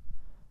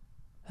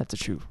 That's a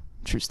true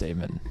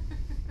statement.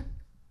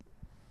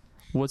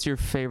 What's your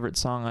favorite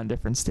song on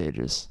Different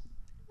Stages?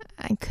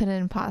 I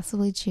couldn't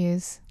possibly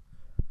choose.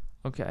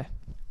 Okay.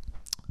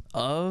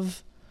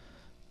 Of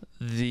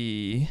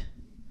the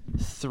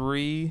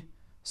 3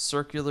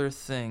 circular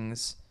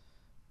things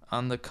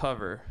on the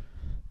cover,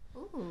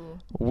 Ooh.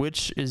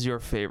 which is your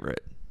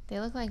favorite?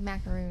 They look like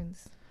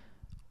macaroons.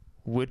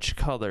 Which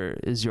color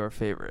is your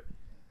favorite?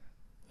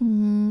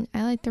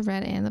 I like the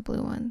red and the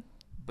blue one.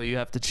 But you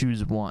have to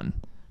choose one.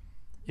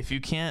 If you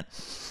can't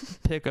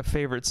pick a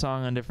favorite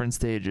song on Different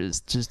Stages,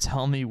 just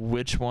tell me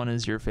which one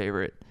is your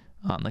favorite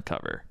on the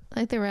cover.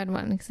 I like the red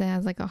one because it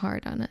has like a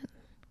heart on it.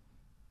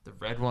 The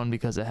red one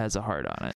because it has a heart on it.